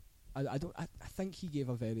should... I think he gave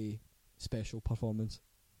a very special performance.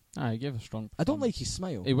 He gave a strong performance. I don't like his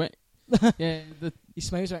smile. He went... Yeah, he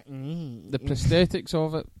smiles like... The prosthetics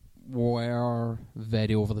of it were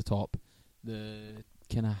very over the top. The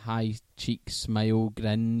kind of high cheek smile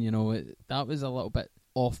grin, that was a little bit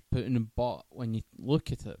off-putting, but when you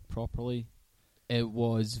look at it properly, it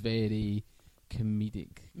was very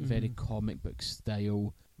comedic, very comic book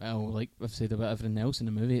style. Well, like I've said about everything else in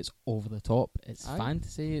the movie, it's over the top. It's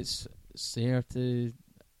fantasy. It's there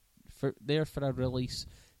for a release.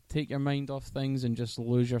 Take your mind off things and just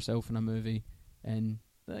lose yourself in a movie. And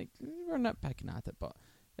like we're nitpicking at it, but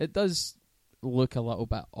it does look a little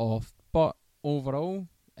bit off. But overall,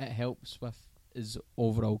 it helps with his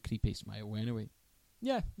overall creepy smile anyway.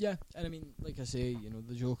 Yeah. And I mean, like I say,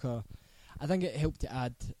 the Joker, I think it helped to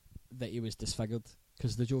add that he was disfigured,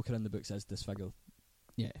 because the Joker in the books is disfigured.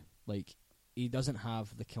 Yeah. Like, he doesn't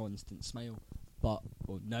have the constant smile. But,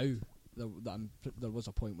 now, there was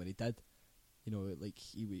a point where he did. Like,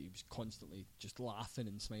 he was constantly just laughing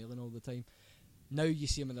and smiling all the time. Now you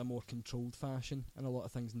see him in a more controlled fashion in a lot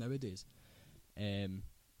of things nowadays.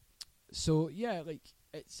 So, yeah, like,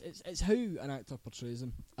 it's how an actor portrays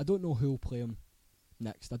him. I don't know who will play him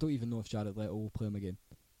next. I don't even know if Jared Leto will play him again.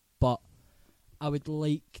 But I would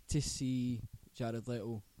like to see Jared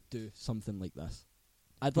Leto do something like this.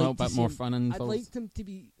 I'd like a little bit more fun involved. I'd like him to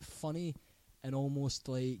be funny and almost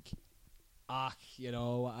like, what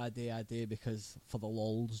I do because for the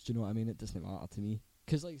lols, do you know what I mean? It doesn't matter to me.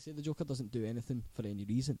 Because, like I say, the Joker doesn't do anything for any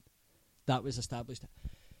reason. That was established.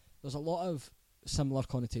 There's a lot of similar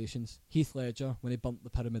connotations. Heath Ledger, when he bumped the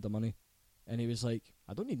pyramid of money, and he was like,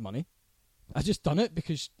 I don't need money. I just done it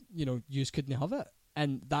because, yous couldn't have it.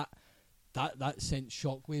 And that sent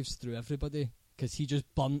shockwaves through everybody, because he just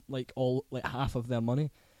burnt half of their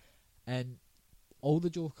money. And all the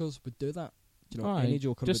Jokers would do that. Any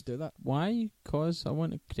Joker would do that. Why? Because I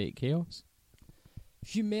want to create chaos.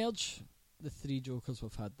 If you merge the three Jokers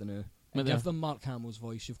we've had now, and give them Mark Hamill's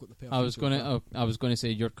voice, you've got the perfect Joker. I was going to say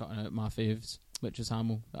you're cutting out my faves, which is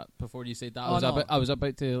Hamill. Before you said that, I was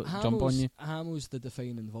about to jump on you. Hamill's the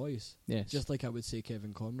defining voice. Yes. Just like I would say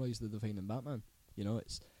Kevin Conroy's the defining Batman.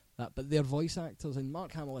 It's that. But they're voice actors, and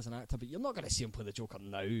Mark Hamill is an actor, but you're not going to see him play the Joker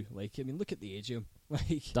now. Like, I mean, look at the age of him.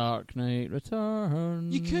 Like, Dark Knight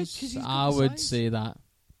Returns. You could, because he's got I the would size. Say that.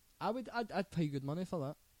 I'd pay good money for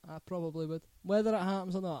that. I probably would. Whether it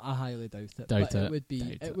happens or not, I highly doubt it. Doubt it. It would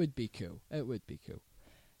be. It would be cool. It would be cool.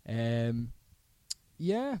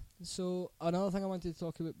 Yeah. So another thing I wanted to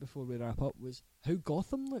talk about before we wrap up was how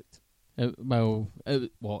Gotham looked. It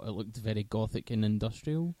looked very gothic and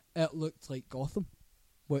industrial. It looked like Gotham,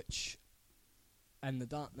 which in The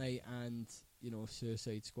Dark Knight and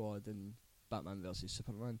Suicide Squad and Batman vs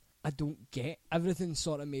Superman, I don't get. Everything's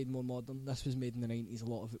sort of made more modern. This was made in the 90s. A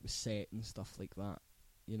lot of it was set and stuff like that.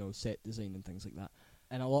 Set design and things like that.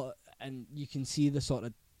 And you can see the sort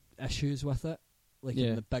of issues with it, like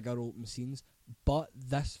in the bigger open scenes. But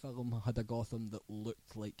this film had a Gotham that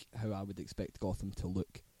looked like how I would expect Gotham to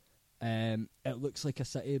look. It looks like a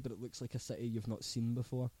city, but it looks like a city you've not seen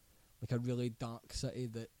before. Like a really dark city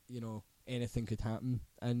that, anything could happen.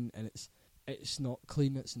 And it's not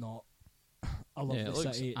clean, it's not... I love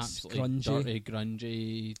the city, it's grungy. Dirty,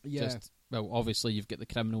 grungy. Yeah. Obviously you've got the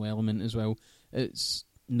criminal element as well. It's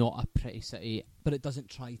not a pretty city, but it doesn't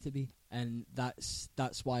try to be, and that's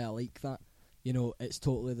why I like that. It's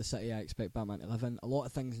totally the city I expect Batman to live in. A lot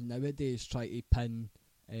of things nowadays try to pin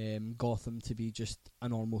Gotham to be just a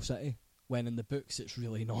normal city, when in the books it's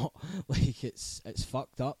really not. Like it's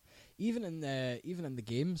fucked up. Even in the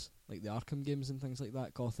games, like the Arkham games and things like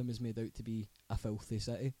that, Gotham is made out to be a filthy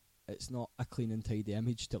city. It's not a clean and tidy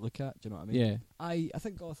image to look at. Do you know what I mean? Yeah. I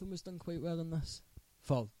think Gotham was done quite well in this.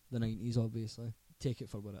 For the 90s, obviously. Take it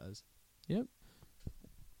for what it is. Yep.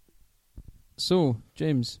 So,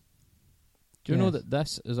 James, do you know that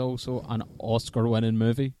this is also an Oscar-winning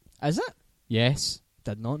movie? Is it? Yes.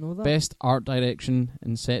 Did not know that. Best art direction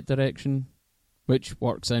and set direction, which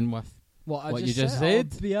works in with what you just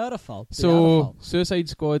said. Oh, beautiful. So, Suicide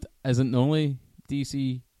Squad isn't the only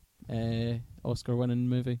DC Oscar-winning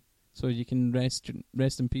movie. So you can rest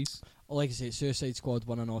in peace. Like I say, Suicide Squad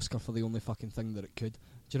won an Oscar for the only fucking thing that it could.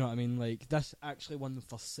 Do you know what I mean? Like, this actually won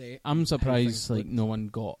for set. I'm surprised no one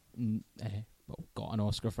got an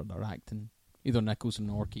Oscar for their acting. Either Nicholson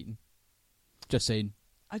or Keaton. Just saying.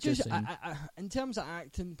 I in terms of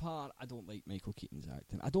acting part, I don't like Michael Keaton's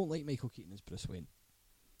acting. I don't like Michael Keaton as Bruce Wayne.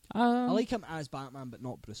 I like him as Batman, but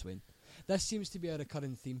not Bruce Wayne. This seems to be a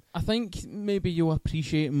recurring theme. I think maybe you'll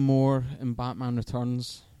appreciate him more in Batman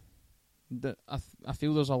Returns. I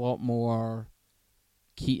feel there's a lot more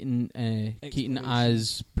Keaton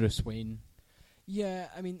as Bruce Wayne. Yeah,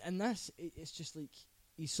 I mean, and this, it's just like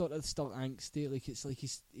he's sort of still angsty. Like it's like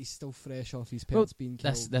he's still fresh off his parents being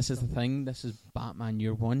killed. This is the thing. This is Batman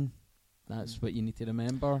Year One. That's what you need to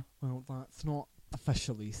remember. Well, that's not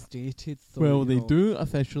officially stated. Though, Well, you they know. do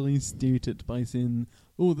officially state it by saying,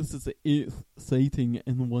 "Oh, this is the 8th sighting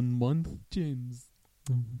in 1 month, James."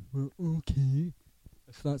 Well, okay.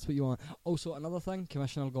 If that's what you want. Also, another thing,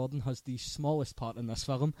 Commissioner Gordon has the smallest part in this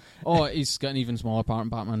film. Oh, he's got an even smaller part in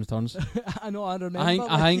Batman Returns. I know, I remember.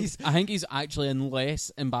 I think he's actually in less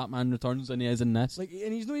in Batman Returns than he is in this. Like,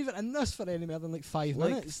 and he's not even in this for any more than 5 Like,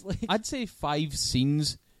 minutes. Like, I'd say 5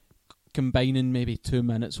 scenes combining maybe 2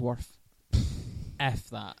 minutes worth. If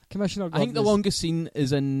that. Commissioner I Gordon think the longest scene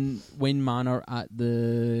is in Wayne Manor at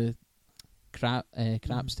the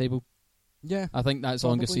craps table. Yeah. I think that's the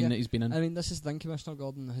longest Probably, scene yeah. that he's been in. I mean, this is the thing, Commissioner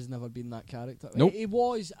Gordon has never been that character. Nope. He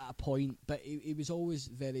was at a point, but he was always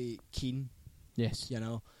very keen, Yes. you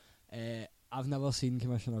know. I've never seen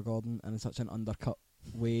Commissioner Gordon in such an undercut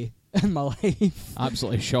way in my life.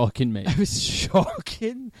 Absolutely shocking, mate. It was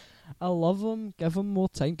shocking. I love him. Give him more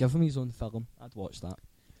time. Give him his own film. I'd watch that.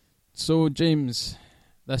 So, James,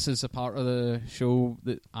 this is a part of the show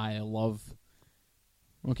that I love.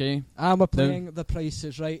 Okay? We're playing The Price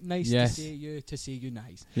is Right. Nice Yes. to see you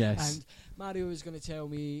nice. Yes. And Mario is going to tell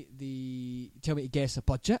me to guess a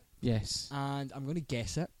budget, Yes. and I'm going to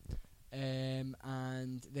guess it. And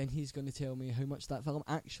then he's going to tell me how much that film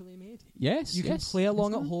actually made. Yes. You can yes, play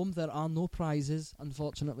along yes, at home. There are no prizes,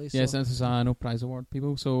 unfortunately. So, Yes, this is a no prize award,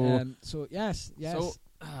 people. So, so yes. So,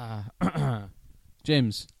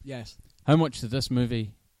 James, Yes. how much did this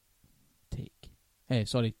movie take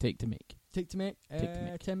to make? Take to make, Take to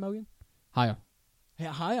make. 10 million? Higher.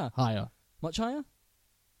 Higher? Higher. Much higher?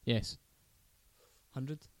 Yes.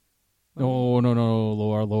 100? No,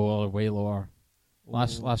 lower, way lower.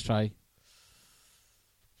 Last try.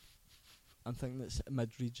 I'm thinking it's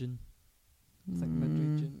mid-region. I think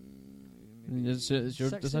mid-region. Is it your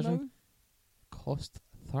 60 decision? million? Cost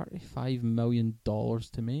 $35 million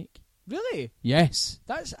to make. Really? Yes.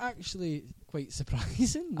 That's actually quite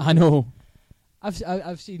surprising. I know.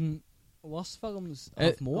 I've seen worse films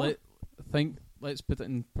of more. Let's put it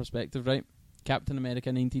in perspective, right? Captain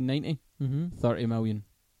America 1990, Mm-hmm. 30 million.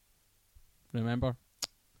 Remember?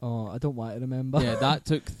 Oh, I don't want to remember. Yeah, that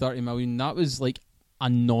took 30 million. That was like a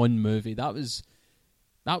non-movie. That was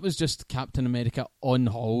just Captain America on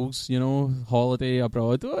halls, holiday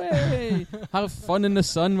abroad. Hey, have fun in the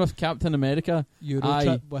sun with Captain America. Euro Aye,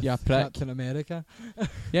 trip with yeah, prick. Captain America.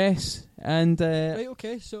 Yes, and Right,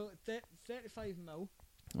 okay, so 35 mil.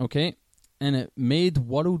 okay, and it made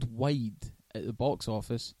worldwide at the box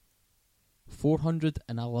office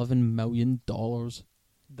 $411 million.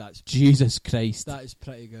 That's Jesus Christ. That is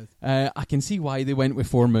pretty good. I can see why they went with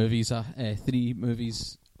 4 movies, 3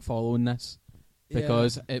 movies following this,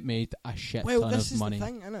 because it made a shit ton this of is money. the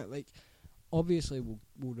thing, innit? Like, obviously we'll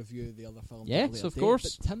review the other films. Yes, at a later of date,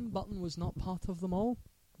 course. But Tim Burton was not part of them all.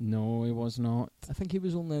 No, he was not. I think he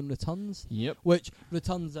was only in Returns. Yep. Which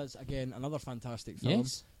Returns is again another fantastic film.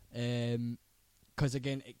 Yes. Because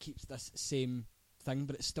again it keeps this same thing,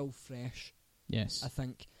 but it's still fresh. Yes. I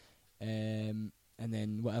think. And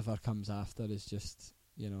then whatever comes after is just,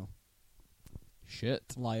 Shit.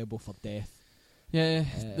 liable for death. Yeah,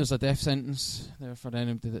 there's a death sentence there for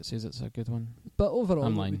anybody that says it's a good one. But overall,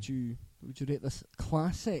 I'm what lying. would you rate this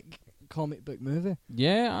classic comic book movie?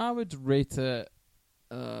 Yeah, I would rate it,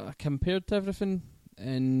 compared to everything,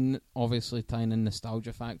 and obviously tying in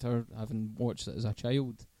nostalgia factor, having watched it as a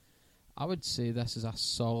child, I would say this is a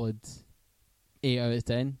solid 8 out of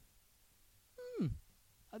 10.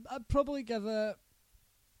 I'd probably give it.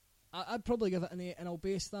 I'd probably give it an 8, and I'll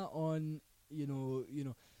base that on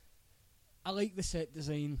I like the set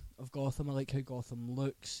design of Gotham. I like how Gotham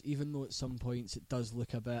looks, even though at some points it does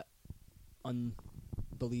look a bit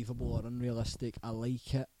unbelievable or unrealistic. I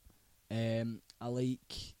like it. I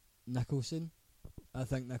like Nicholson. I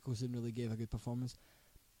think Nicholson really gave a good performance.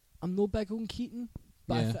 I'm no big on Keaton,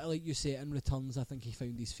 but Yeah. like you say, in Returns, I think he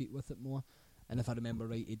found his feet with it more. And if I remember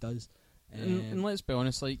right, he does. And let's be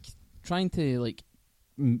honest, like trying to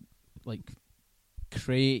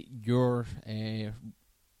create your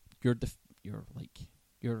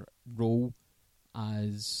role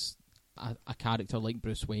as a character like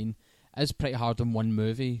Bruce Wayne is pretty hard in one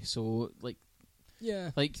movie. So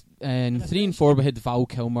Yeah. in 3 and 4 we had Val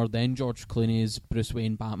Kilmer, then George Clooney as Bruce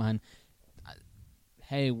Wayne Batman.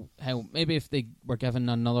 Hell, maybe if they were given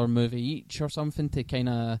another movie each or something to kind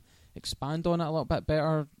of expand on it a little bit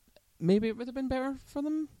better, maybe it would have been better for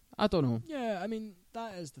them. I don't know. Yeah, I mean,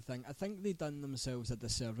 that is the thing. I think they done themselves a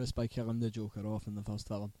disservice by killing the Joker off in the first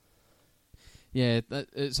film. Yeah,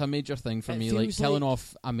 it's a major thing for It me, like feels killing like-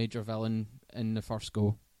 off a major villain in the first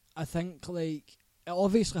go. I think, it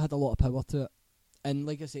obviously had a lot of power to it. And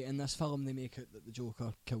like I say, in this film they make out that the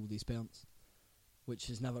Joker killed his parents, which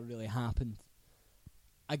has never really happened.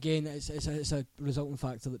 again, it's a resulting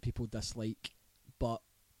factor that people dislike, but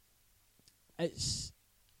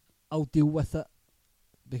I'll deal with it,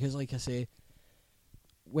 because like I say,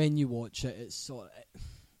 when you watch it, it's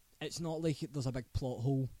not like there's a big plot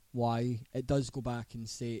hole why it does go back and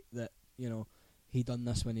say that, you know, he done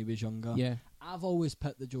this when he was younger. Yeah. I've always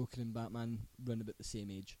put the Joker and Batman round about the same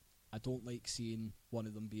age. I don't like seeing one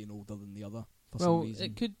of them being older than the other for some reason.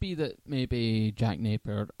 It could be that maybe Jack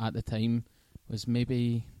Napier at the time was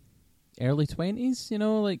maybe early 20s, you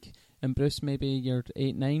know, like, and Bruce maybe you're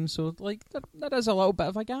 8, 9, so like there is a little bit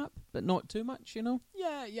of a gap, but not too much, you know.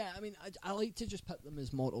 Yeah. I mean, I like to just put them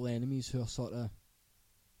as mortal enemies who are sort of,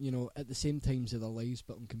 you know, at the same times of their lives,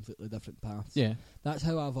 but on completely different paths. Yeah, that's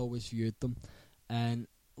how I've always viewed them, and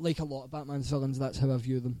like a lot of Batman's villains, that's how I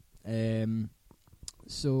view them.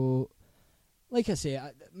 So, like I say,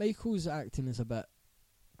 Michael's acting is a bit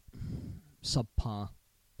subpar,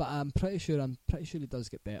 but I'm pretty sure he does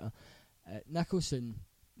get better. Nicholson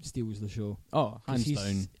steals the show. Oh, hands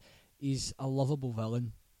down. He's a lovable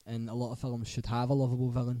villain, and a lot of films should have a lovable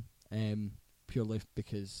villain, purely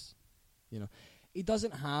because, you know, he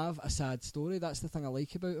doesn't have a sad story. That's the thing I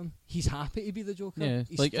like about him. He's happy to be the Joker. Yeah,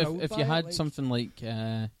 He's like if you had something like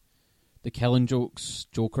the Killing Joke's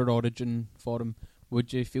Joker origin for him,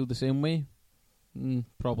 would you feel the same way?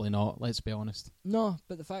 Probably not, let's be honest. No,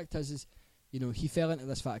 but the fact is, you know, he fell into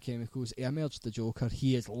this vat of chemicals, he emerged the Joker,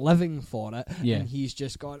 he is living for it, and he's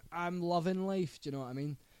just gone, I'm loving life, do you know what I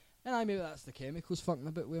mean? And maybe that's the chemicals fucking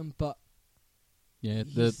a bit with him, but... Yeah,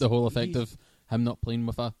 the whole effect of him not playing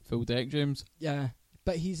with a full deck, James. Yeah,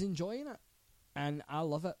 but he's enjoying it, and I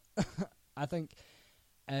love it. I think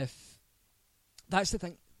if... That's the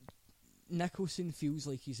thing, Nicholson feels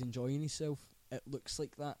like he's enjoying himself, it looks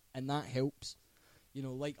like that, and that helps. You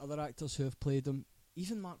know, like other actors who have played him,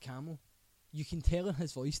 even Mark Hamill, you can tell in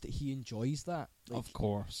his voice that he enjoys that. Like, of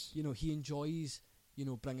course. You know, he enjoys, you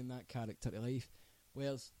know, bringing that character to life.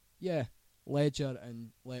 Whereas, yeah, Ledger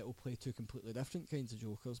and Leto play two completely different kinds of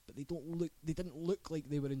Jokers, but they didn't look like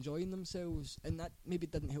they were enjoying themselves, and that maybe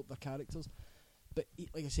didn't help their characters. But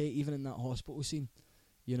like I say, even in that hospital scene,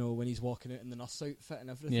 you know, when he's walking out in the nurse outfit and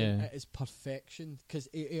everything, it is perfection, because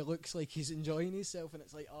it looks like he's enjoying himself, and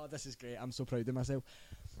it's like, oh, this is great, I'm so proud of myself.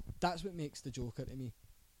 That's what makes the Joker to me.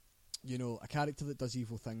 You know, a character that does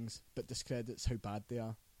evil things, but discredits how bad they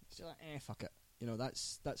are. It's just like, fuck it. You know,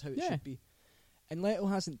 that's how it should be. And Leto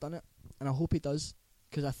hasn't done it, and I hope he does,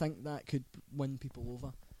 because I think that could win people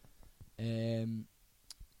over.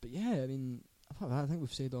 But yeah, I mean, I think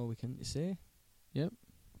we've said all we can to say. Yep.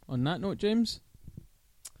 On that note, James...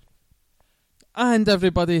 And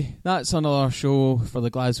everybody, that's another show for the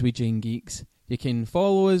Glaswegian Geeks. You can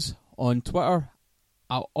follow us on Twitter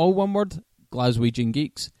at all one word, Glaswegian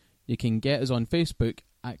Geeks. You can get us on Facebook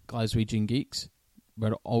at Glaswegian Geeks.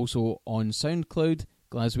 We're also on SoundCloud,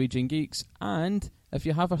 Glaswegian Geeks. And if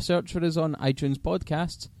you have a search for us on iTunes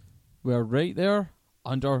Podcasts, we're right there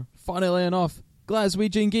under, funnily enough,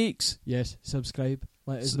 Glaswegian Geeks. Yes, subscribe.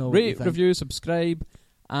 Let us know. Rate, review, subscribe.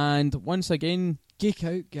 And once again, geek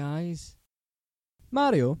out, guys.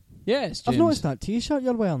 Mario, yes, James. I've noticed that T-shirt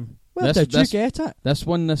you're wearing. Where did you get it? This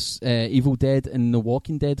one, Evil Dead and The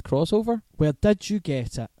Walking Dead crossover. Where did you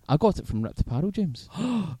get it? I got it from Ripped Apparel, James.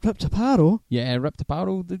 Ripped Apparel? Yeah, Ripped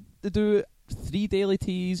Apparel. They do 3 daily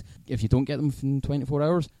tees. If you don't get them within 24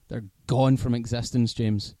 hours, they're gone from existence,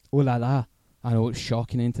 James. Oh la la. I know, it's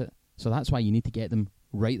shocking, ain't it? So that's why you need to get them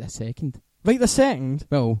right this second. Right this second?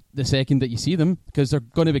 Well, the second that you see them, because they're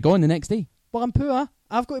going to be gone the next day. Well, I'm poor.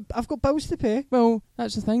 I've got bills to pay. Well,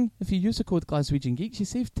 that's the thing. If you use the code Glaswegian Geeks, you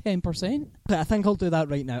save 10%. I think I'll do that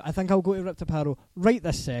right now. I think I'll go to Ripped Apparel right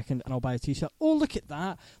this second and I'll buy a T-shirt. Oh, look at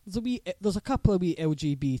that. There's a couple of wee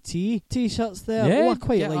LGBT T-shirts there. Yeah, oh, I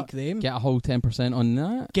quite like them. Get a whole 10% on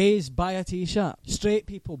that. Gays, buy a T-shirt. Straight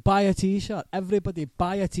people, buy a T-shirt. Everybody,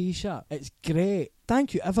 buy a T-shirt. It's great.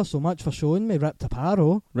 Thank you ever so much for showing me Ripped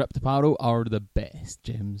Apparel. Ripped Apparel are the best,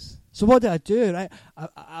 James. So what did I do? Right,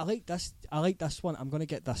 I like this. I like this one. I'm going to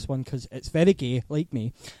get this one because it's very gay, like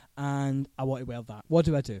me, and I want to wear that. What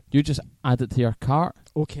do I do? You just add it to your cart.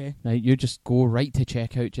 Okay. Right, you just go right to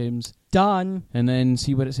checkout, James. Done. And then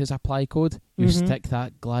see where it says apply code. You stick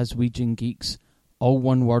that Glaswegian Geeks, all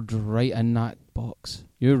one word, right in that box.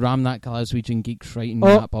 You ram that Glaswegian Geeks right in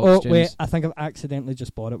that box, James. Wait, I think I've accidentally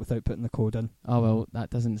just bought it without putting the code in. Oh, well,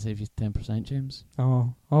 that doesn't save you 10%, James.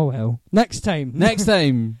 Oh well. Next time. Next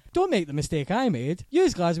time. Don't make the mistake I made.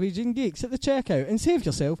 Use Glaswegian Geeks at the checkout and save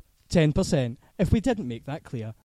yourself 10%. If we didn't make that clear.